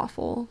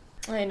awful.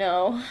 I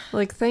know.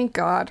 Like, thank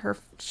God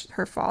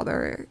her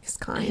father is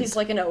kind. He's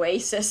like an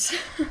oasis.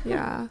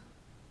 Yeah.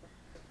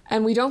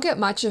 And we don't get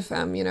much of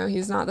him, you know,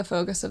 he's not the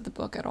focus of the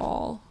book at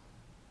all.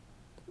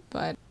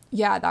 But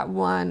yeah, that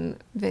one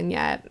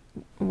vignette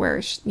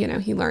where, you know,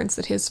 he learns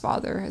that his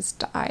father has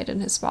died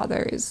and his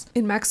father is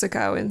in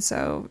Mexico. And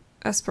so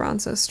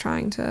Esperanza's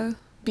trying to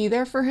be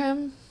there for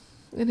him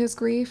in his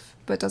grief,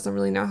 but doesn't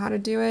really know how to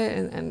do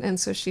it. And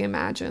so she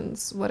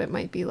imagines what it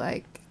might be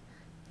like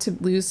to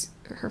lose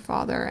her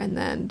father, and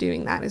then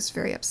doing that is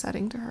very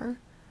upsetting to her.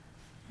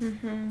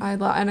 Mm-hmm. I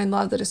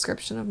love the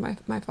description of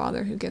my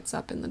father who gets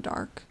up in the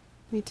dark.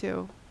 Me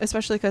too.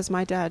 Especially because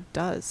my dad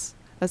does.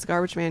 As a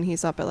garbage man,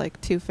 he's up at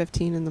like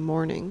 2:15 in the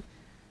morning.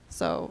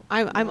 So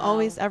I'm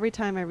always, every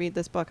time I read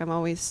this book, I'm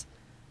always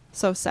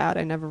so sad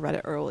I never read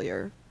it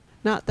earlier.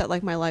 Not that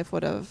like my life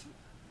would have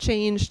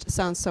changed,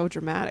 sounds so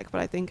dramatic, but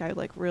I think I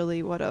like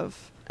really would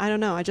have, I don't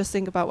know, I just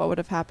think about what would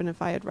have happened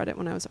if I had read it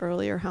when I was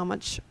earlier, how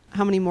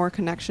many more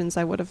connections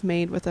I would have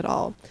made with it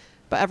all.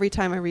 But every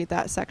time I read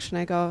that section,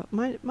 I go,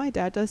 my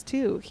dad does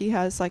too. He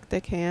has like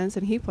thick hands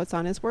and he puts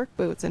on his work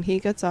boots and he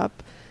gets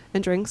up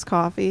and drinks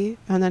coffee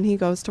and then he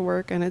goes to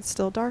work and it's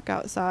still dark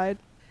outside.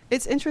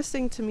 It's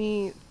interesting to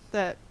me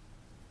that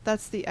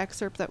that's the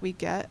excerpt that we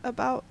get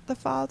about the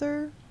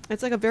father.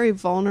 It's like a very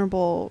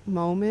vulnerable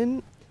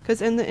moment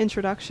because in the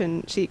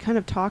introduction, she kind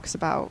of talks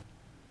about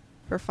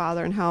her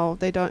father and how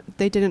they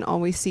didn't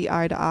always see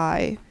eye to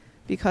eye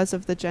because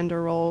of the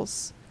gender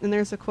roles. And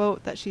there's a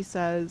quote that she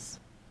says,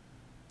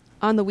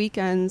 "On the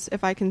weekends,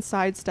 if I can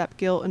sidestep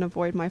guilt and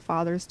avoid my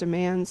father's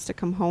demands to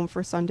come home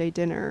for Sunday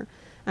dinner,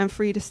 I'm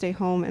free to stay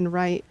home and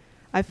write.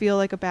 I feel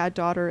like a bad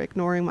daughter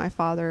ignoring my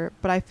father,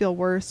 but I feel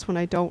worse when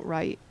I don't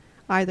write.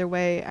 Either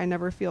way, I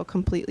never feel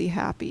completely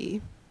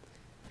happy."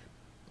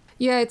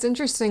 Yeah, it's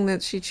interesting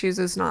that she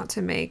chooses not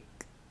to make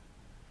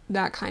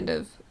that kind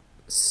of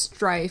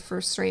strife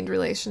or strained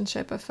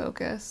relationship a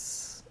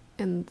focus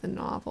in the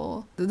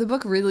novel. The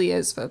book really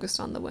is focused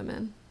on the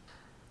women.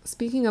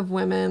 Speaking of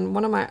women,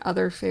 one of my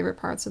other favorite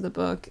parts of the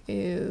book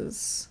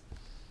is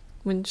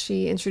when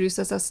she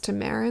introduces us to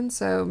Marin.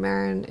 So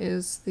Marin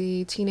is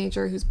the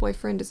teenager whose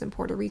boyfriend is in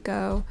Puerto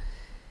Rico.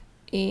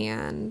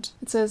 And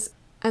it says,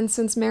 "And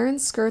since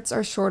Marin's skirts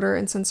are shorter,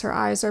 and since her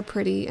eyes are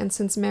pretty, and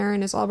since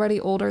Marin is already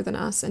older than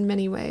us in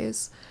many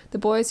ways, the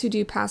boys who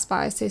do pass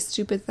by say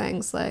stupid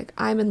things like,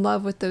 'I'm in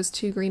love with those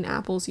 2 green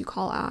apples you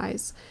call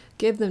eyes.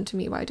 Give them to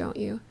me, why don't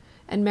you?'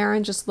 And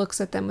Marin just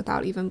looks at them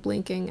without even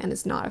blinking and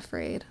is not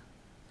afraid.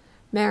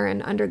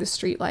 Marin, under the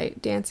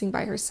streetlight, dancing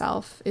by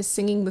herself, is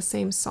singing the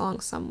same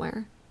song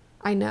somewhere.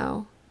 I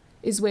know.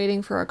 Is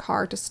waiting for a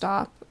car to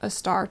stop, a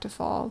star to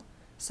fall,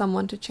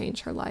 someone to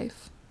change her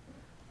life."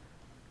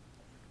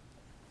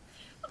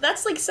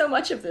 That's like so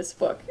much of this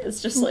book.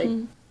 It's just like,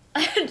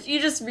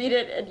 you just read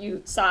it and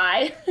you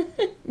sigh.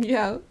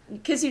 Yeah.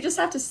 Because you just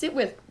have to sit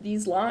with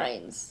these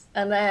lines.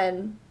 And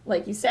then,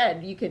 like you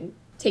said, you can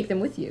take them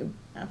with you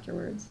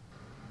afterwards.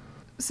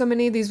 So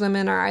many of these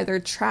women are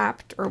either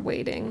trapped or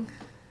waiting.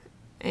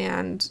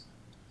 And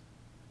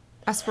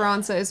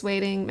Esperanza is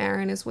waiting,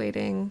 Marin is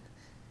waiting.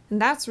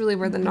 And that's really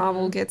where the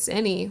novel gets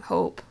any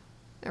hope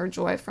or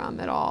joy from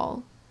at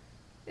all,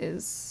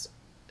 is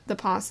the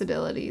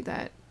possibility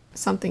that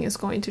something is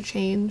going to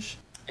change.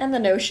 And the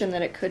notion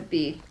that it could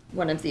be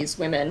one of these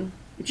women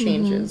who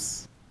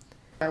changes.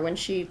 When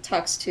she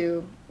talks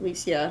to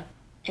Alicia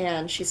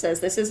and she says,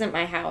 "This isn't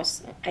my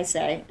house," I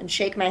say, and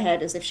shake my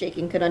head as if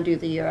shaking could undo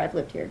the year I've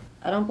lived here.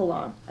 I don't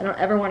belong. I don't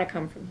ever want to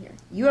come from here.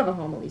 You have a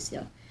home,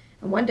 Alicia.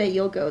 And one day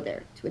you'll go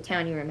there, to a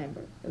town you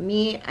remember. But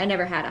me, I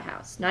never had a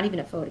house, not even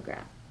a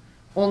photograph.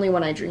 Only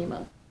one I dream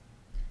of.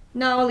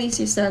 No,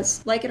 Alicia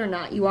says, like it or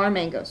not, you are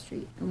Mango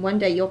Street, and one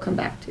day you'll come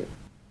back too.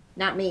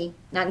 Not me.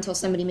 Not until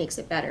somebody makes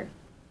it better.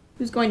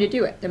 Who's going to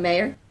do it? The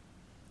mayor?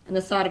 And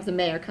the thought of the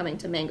mayor coming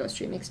to Mango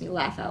Street makes me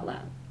laugh out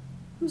loud.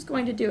 Who's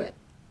going to do it?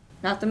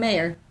 Not the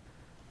mayor.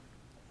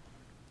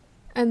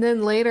 And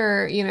then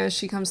later, you know,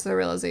 she comes to the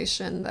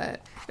realization that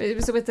it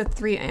was with the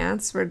three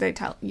aunts where they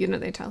tell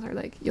her,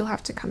 like, you'll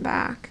have to come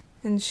back.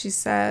 And she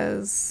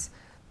says,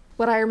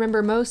 what I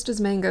remember most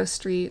is Mango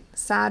Street,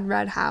 sad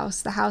red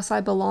house, the house I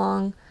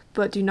belong,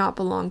 but do not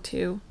belong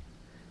to.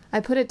 I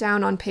put it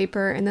down on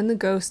paper, and then the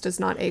ghost does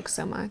not ache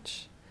so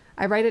much.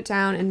 I write it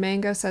down, and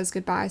Mango says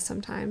goodbye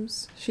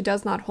sometimes. She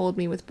does not hold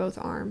me with both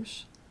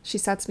arms. She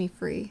sets me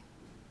free.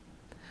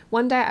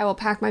 One day I will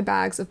pack my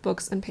bags of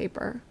books and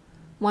paper.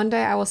 One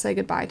day I will say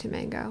goodbye to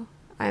Mango.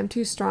 I am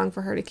too strong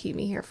for her to keep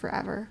me here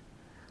forever.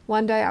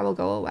 One day I will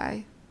go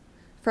away.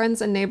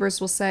 Friends and neighbors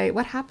will say,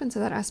 what happened to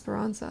that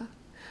Esperanza?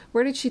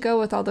 Where did she go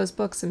with all those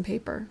books and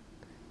paper?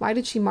 Why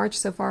did she march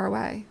so far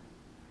away?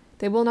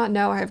 They will not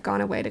know I have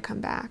gone away to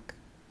come back.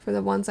 For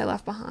the ones I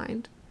left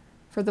behind.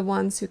 For the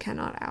ones who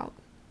cannot out.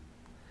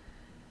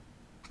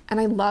 And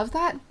I love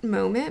that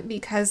moment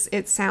because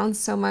it sounds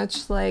so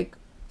much like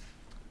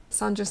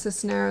Sandra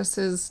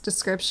Cisneros'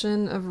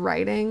 description of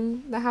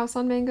writing The House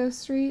on Mango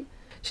Street.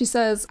 She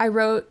says, I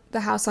wrote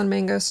The House on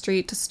Mango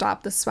Street to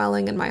stop the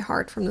swelling in my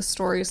heart from the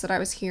stories that I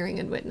was hearing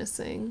and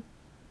witnessing.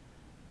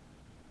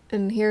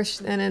 And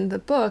in the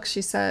book,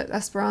 she said,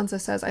 Esperanza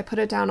says, I put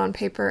it down on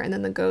paper and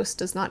then the ghost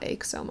does not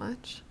ache so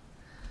much.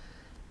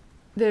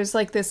 There's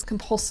like this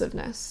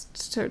compulsiveness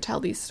to tell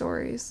these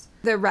stories.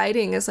 The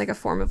writing is like a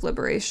form of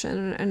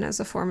liberation and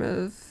as a form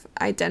of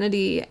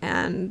identity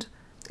and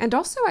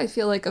also I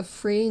feel like of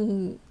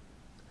freeing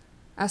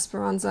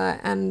Esperanza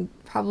and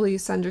probably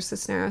Sandra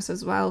Cisneros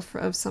as well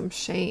of some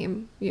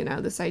shame, you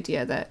know, this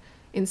idea that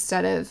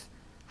instead of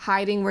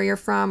hiding where you're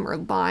from or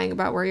lying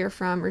about where you're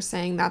from or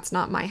saying that's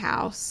not my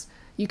house,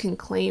 you can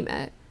claim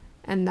it.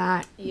 And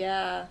that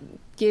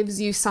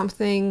gives you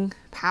something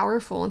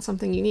powerful and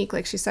something unique.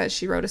 Like she says,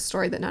 she wrote a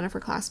story that none of her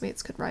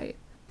classmates could write.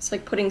 It's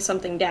like putting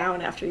something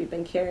down after you've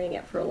been carrying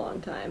it for a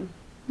long time.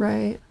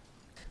 Right.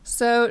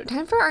 So,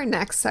 time for our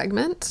next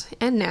segment.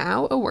 And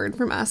now, a word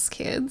from us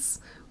kids,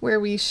 where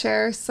we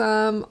share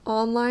some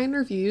online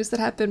reviews that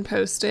have been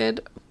posted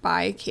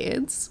by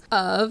kids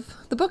of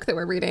the book that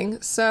we're reading.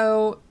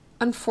 So,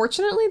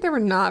 unfortunately, there were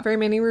not very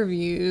many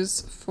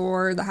reviews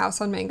for The House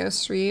on Mango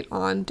Street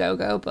on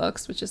Dogo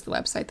Books, which is the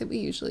website that we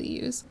usually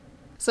use.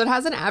 So it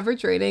has an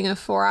average rating of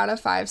 4 out of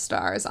 5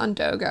 stars on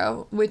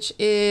Dogo, which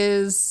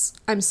is,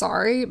 I'm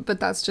sorry, but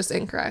that's just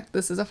incorrect.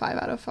 This is a 5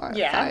 out of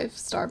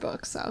 5-star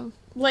book, so.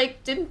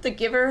 Like, didn't The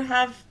Giver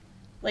have,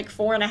 like,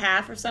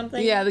 4.5 or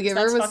something? Yeah, The Giver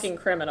That's was fucking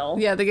criminal.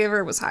 Yeah, The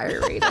Giver was higher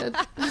rated.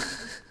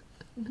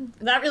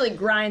 That really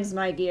grinds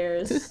my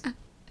gears.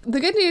 The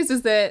good news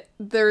is that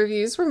the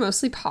reviews were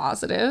mostly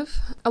positive.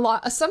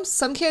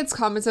 Some kids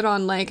commented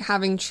on like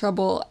having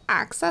trouble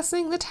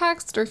accessing the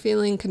text or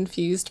feeling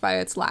confused by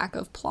its lack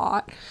of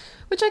plot,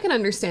 which I can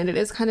understand. It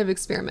is kind of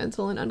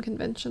experimental and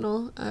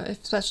unconventional,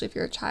 especially if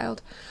you're a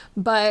child.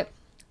 But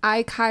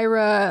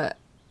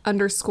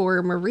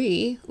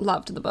Kyra_Marie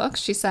loved the book.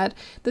 She said,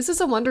 "This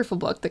is a wonderful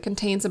book that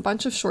contains a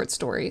bunch of short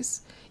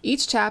stories.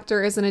 Each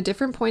chapter is in a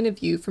different point of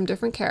view from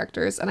different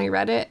characters, and I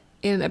read it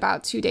in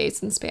about 2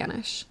 days in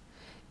Spanish."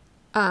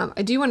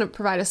 I do want to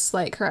provide a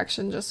slight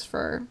correction just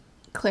for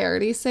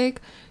clarity's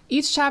sake.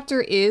 Each chapter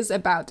is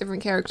about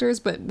different characters,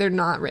 but they're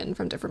not written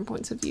from different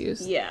points of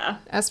views. Yeah.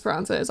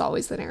 Esperanza is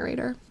always the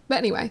narrator. But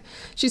anyway,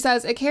 she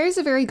says, it carries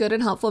a very good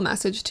and helpful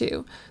message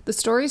too. The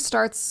story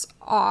starts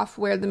off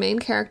where the main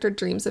character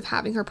dreams of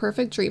having her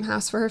perfect dream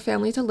house for her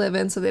family to live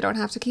in so they don't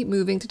have to keep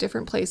moving to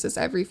different places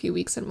every few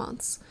weeks and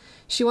months.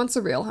 She wants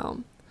a real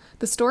home.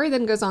 The story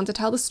then goes on to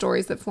tell the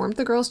stories that formed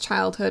the girl's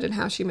childhood and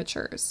how she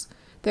matures.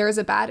 There is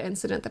a bad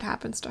incident that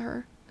happens to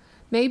her.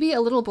 Maybe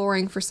a little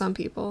boring for some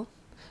people.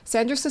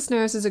 Sandra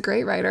Cisneros is a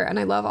great writer, and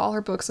I love all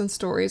her books and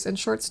stories and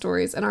short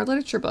stories and our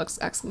literature books, !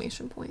 Aw,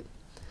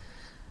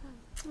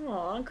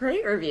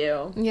 great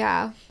review.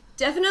 Yeah.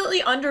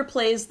 Definitely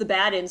underplays the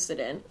bad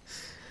incident.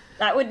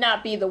 That would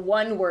not be the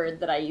one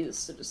word that I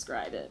use to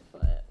describe it,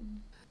 but...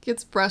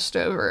 Gets brushed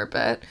over a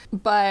bit.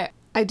 But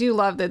I do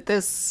love that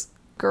this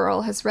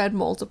girl has read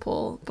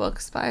multiple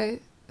books by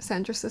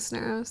Sandra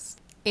Cisneros.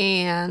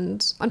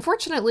 And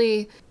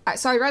unfortunately,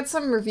 I read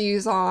some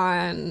reviews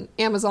on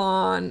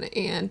Amazon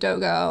and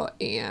Dogo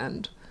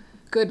and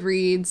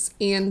Goodreads,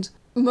 and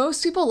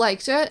most people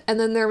liked it. And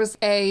then there was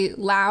a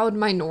loud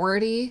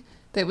minority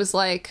that was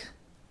like,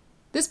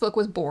 this book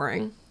was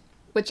boring,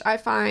 which I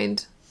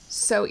find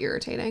so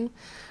irritating.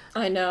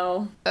 I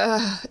know.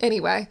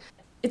 Anyway.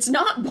 It's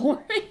not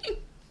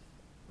boring.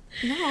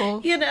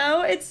 No. You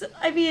know, it's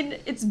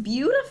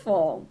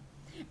beautiful.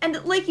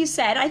 And like you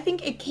said, I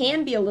think it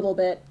can be a little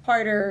bit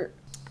harder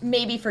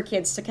maybe for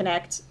kids to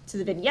connect to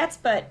the vignettes,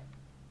 but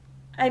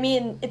I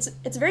mean, it's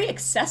a very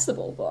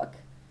accessible book,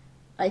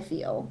 I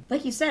feel.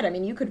 Like you said, I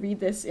mean, you could read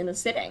this in a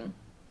sitting.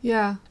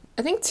 Yeah.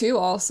 I think too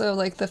also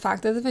like the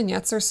fact that the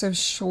vignettes are so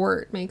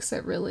short makes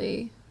it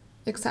really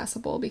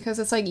accessible, because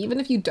it's like, even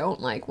if you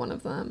don't like one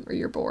of them or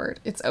you're bored,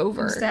 it's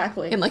over.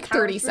 Exactly. In like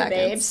Power 30 through,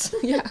 seconds.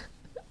 babes. Yeah.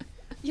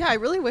 Yeah, I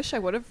really wish I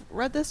would have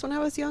read this when I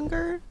was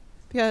younger,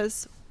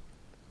 because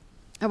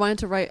I wanted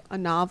to write a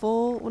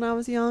novel when I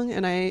was young,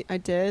 and I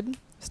did.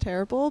 It's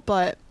terrible,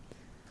 but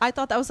I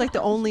thought that was like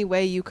the only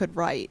way you could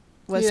write,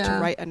 was to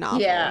write a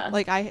novel. Yeah.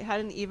 Like, I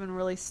hadn't even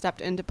really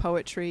stepped into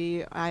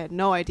poetry. I had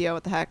no idea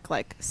what the heck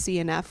like C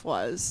and F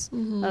was.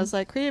 I was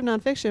like, creative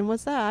nonfiction,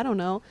 what's that? I don't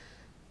know.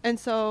 And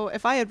so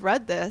if I had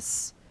read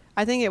this,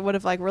 I think it would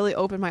have like really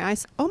opened my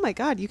eyes. Oh my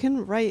God, you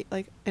can write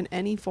like in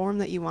any form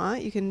that you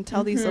want. You can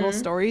tell these little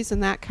stories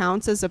and that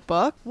counts as a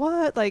book.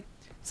 What? Like,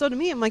 so to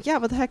me, I'm like, yeah,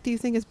 what the heck do you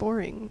think is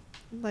boring?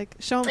 Like,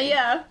 show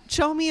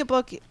me a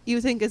book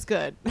you think is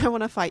good. I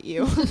want to fight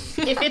you.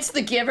 If it's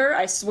The Giver,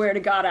 I swear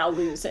to God I'll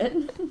lose it.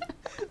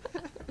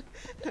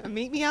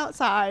 Meet me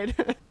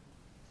outside.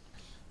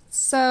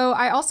 So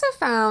I also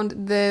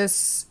found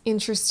this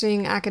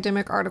interesting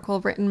academic article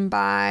written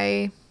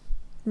by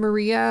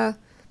Maria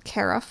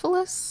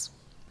Karafoulis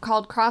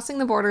called Crossing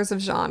the Borders of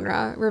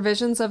Genre,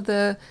 Revisions of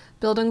the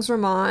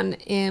Bildungsroman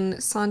in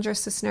Sandra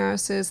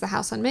Cisneros' The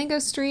House on Mango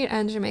Street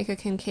and Jamaica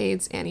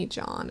Kincaid's Annie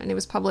John. And it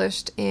was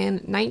published in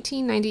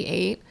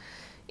 1998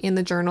 in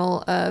the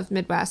Journal of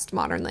Midwest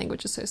Modern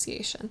Language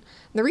Association. And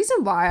the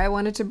reason why I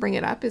wanted to bring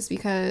it up is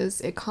because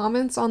it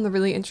comments on the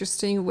really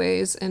interesting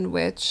ways in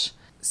which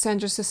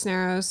Sandra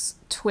Cisneros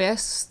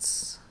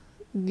twists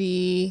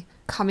the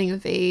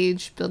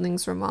coming-of-age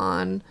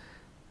Bildungsroman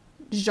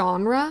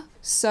genre.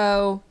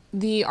 So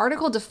the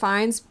article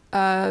defines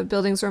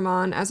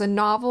Bildungsroman as a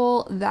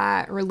novel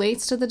that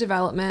relates to the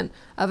development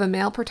of a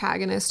male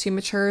protagonist who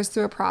matures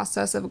through a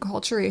process of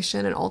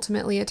acculturation and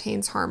ultimately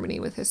attains harmony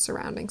with his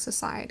surrounding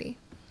society.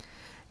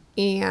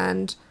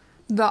 And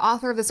the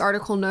author of this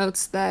article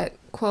notes that,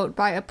 quote,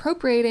 by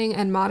appropriating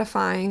and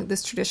modifying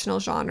this traditional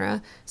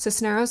genre,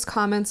 Cisneros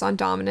comments on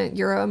dominant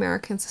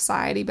Euro-American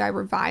society by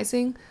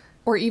revising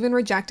or even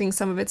rejecting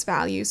some of its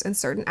values and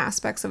certain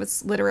aspects of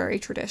its literary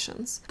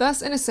traditions.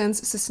 Thus, in a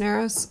sense,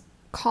 Cisneros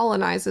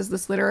colonizes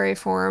this literary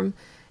form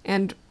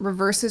and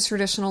reverses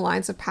traditional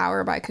lines of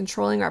power by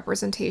controlling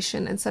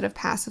representation instead of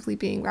passively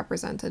being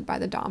represented by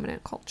the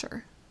dominant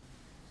culture.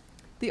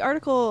 The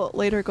article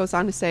later goes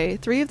on to say,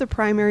 3 of the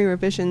primary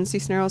revisions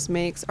Cisneros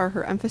makes are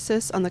her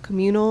emphasis on the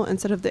communal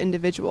instead of the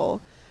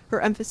individual,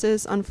 her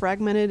emphasis on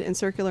fragmented and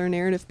circular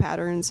narrative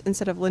patterns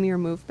instead of linear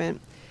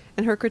movement,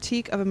 and her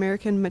critique of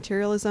American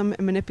materialism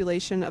and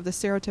manipulation of the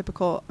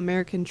stereotypical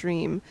American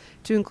dream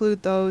to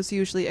include those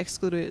usually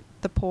excluded,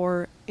 the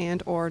poor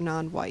and or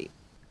non-white.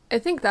 I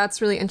think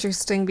that's really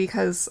interesting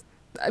because,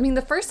 I mean,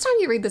 the first time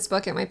you read this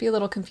book, it might be a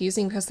little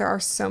confusing because there are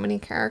so many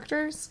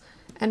characters,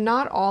 and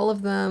not all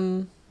of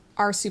them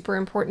are super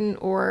important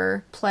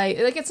or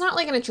play. Like, it's not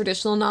like in a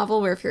traditional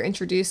novel where if you're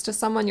introduced to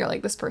someone, you're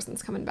like, this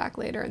person's coming back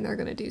later and they're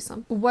going to do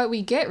something. What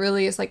we get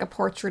really is like a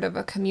portrait of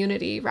a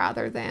community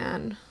rather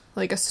than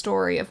like a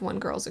story of one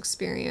girl's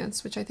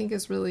experience, which I think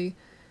is really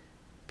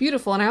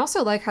beautiful. And I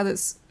also like how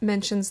this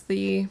mentions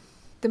the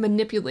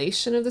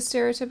manipulation of the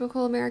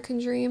stereotypical American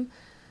dream,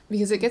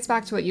 because it gets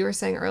back to what you were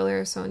saying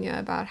earlier, Sonya,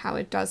 about how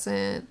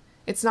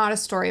it's not a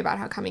story about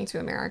how coming to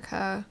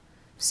America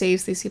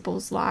saves these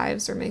people's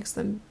lives or makes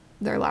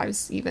their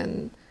lives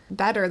even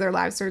better. Their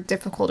lives are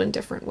difficult in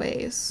different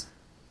ways.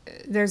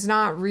 There's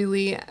not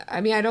really,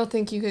 I mean, I don't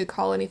think you could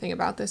call anything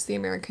about this the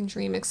American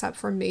dream except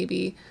for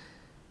maybe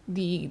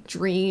the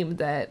dream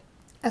that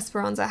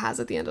Esperanza has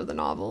at the end of the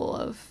novel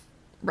of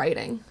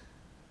writing,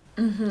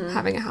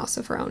 having a house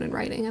of her own and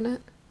writing in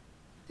it.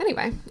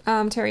 Anyway,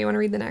 Terry, you want to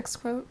read the next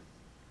quote?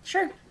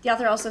 Sure. The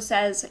author also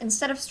says,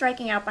 instead of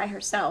striking out by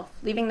herself,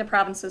 leaving the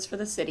provinces for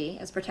the city,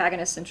 as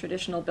protagonists in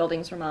traditional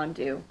Bildungsroman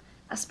do,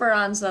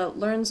 Esperanza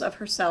learns of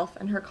herself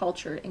and her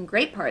culture in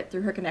great part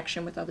through her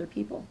connection with other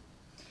people.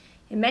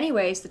 In many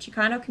ways, the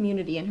Chicano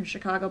community in her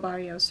Chicago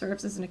barrio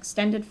serves as an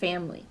extended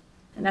family,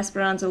 and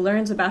Esperanza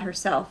learns about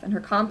herself and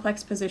her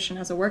complex position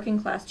as a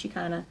working-class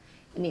Chicana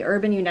in the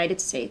urban United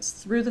States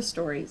through the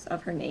stories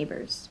of her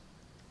neighbors.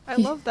 I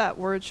love that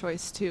word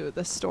choice, too,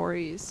 the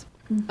stories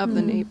of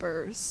the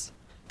neighbors.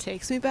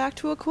 Takes me back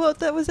to a quote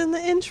that was in the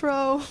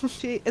intro.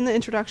 In the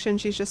introduction,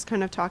 she's just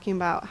kind of talking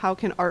about how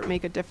can art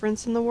make a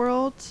difference in the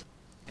world.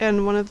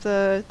 And one of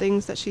the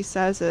things that she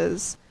says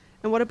is,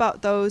 and what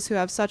about those who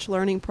have such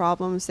learning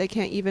problems they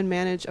can't even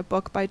manage a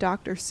book by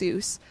Dr.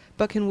 Seuss,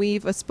 but can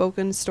weave a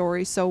spoken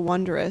story so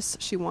wondrous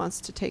she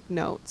wants to take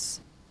notes.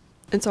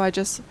 And so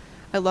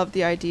I love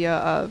the idea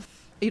of,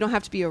 you don't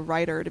have to be a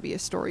writer to be a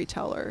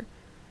storyteller.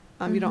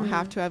 You don't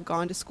have to have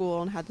gone to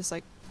school and had this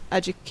like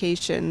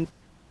education.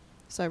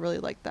 So I really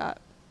like that.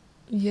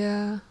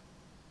 Yeah.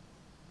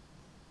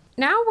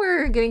 Now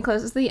we're getting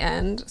close to the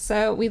end,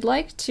 so we'd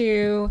like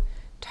to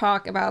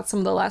talk about some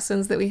of the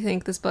lessons that we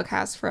think this book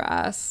has for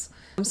us,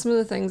 some of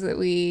the things that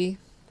we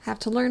have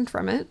to learn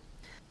from it.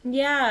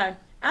 Yeah,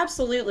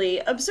 absolutely.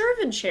 Observe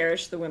and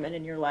cherish the women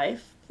in your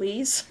life,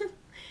 please.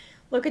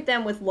 Look at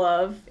them with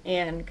love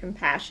and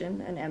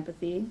compassion and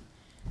empathy,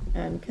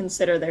 and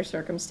consider their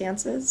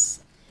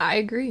circumstances. I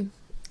agree.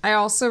 I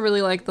also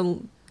really like the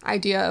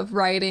idea of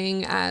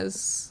writing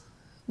as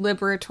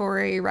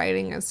liberatory,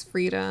 writing as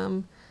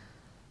freedom,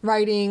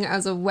 writing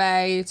as a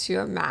way to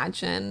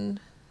imagine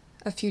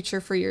a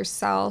future for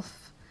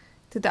yourself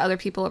that the other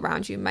people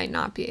around you might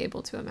not be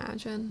able to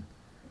imagine.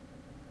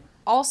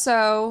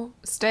 Also,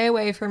 stay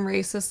away from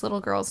racist little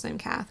girls named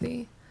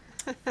Kathy.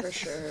 For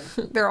sure.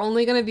 They're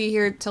only going to be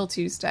here till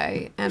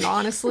Tuesday, and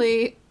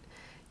honestly,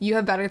 you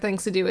have better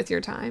things to do with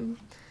your time.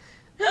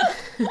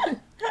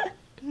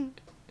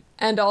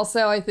 And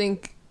also, I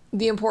think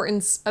the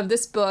importance of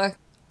this book,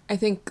 I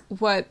think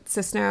what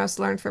Cisneros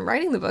learned from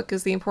writing the book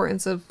is the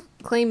importance of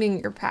claiming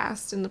your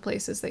past and the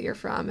places that you're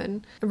from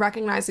and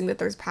recognizing that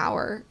there's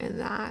power in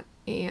that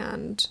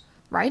and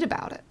write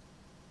about it.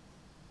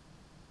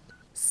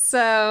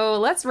 So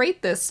let's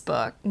rate this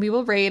book. We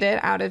will rate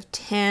it out of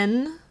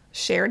 10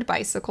 shared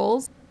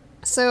bicycles.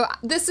 So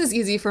this is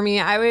easy for me.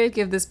 I would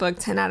give this book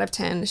 10 out of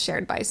 10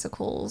 shared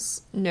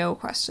bicycles, no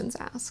questions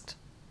asked.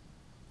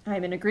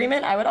 I'm in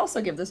agreement. I would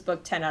also give this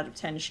book 10 out of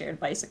 10 shared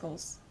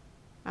bicycles.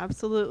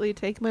 Absolutely.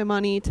 Take my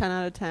money, 10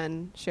 out of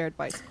 10 shared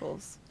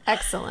bicycles.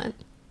 Excellent.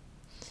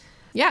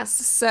 Yes,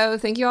 so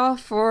thank you all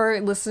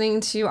for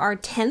listening to our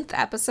 10th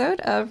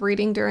episode of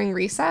Reading During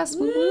Recess.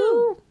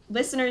 Woo!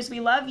 Listeners, we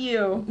love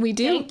you. We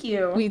do. Thank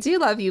you. We do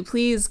love you.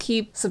 Please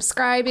keep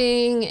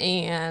subscribing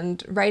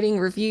and writing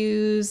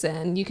reviews,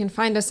 and you can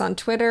find us on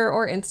Twitter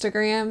or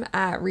Instagram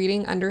at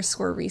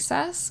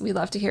reading_recess. We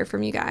love to hear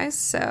from you guys,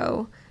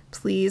 so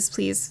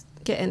please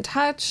get in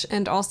touch.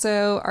 And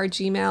also our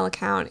Gmail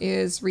account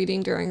is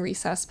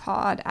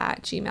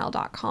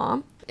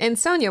readingduringrecesspod@gmail.com. And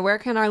Sonya, where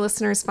can our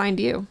listeners find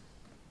you?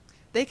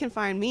 They can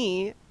find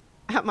me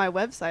at my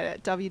website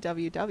at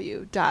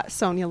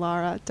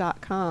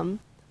www.sonyalara.com.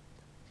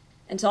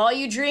 And to all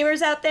you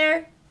dreamers out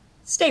there,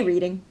 stay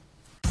reading.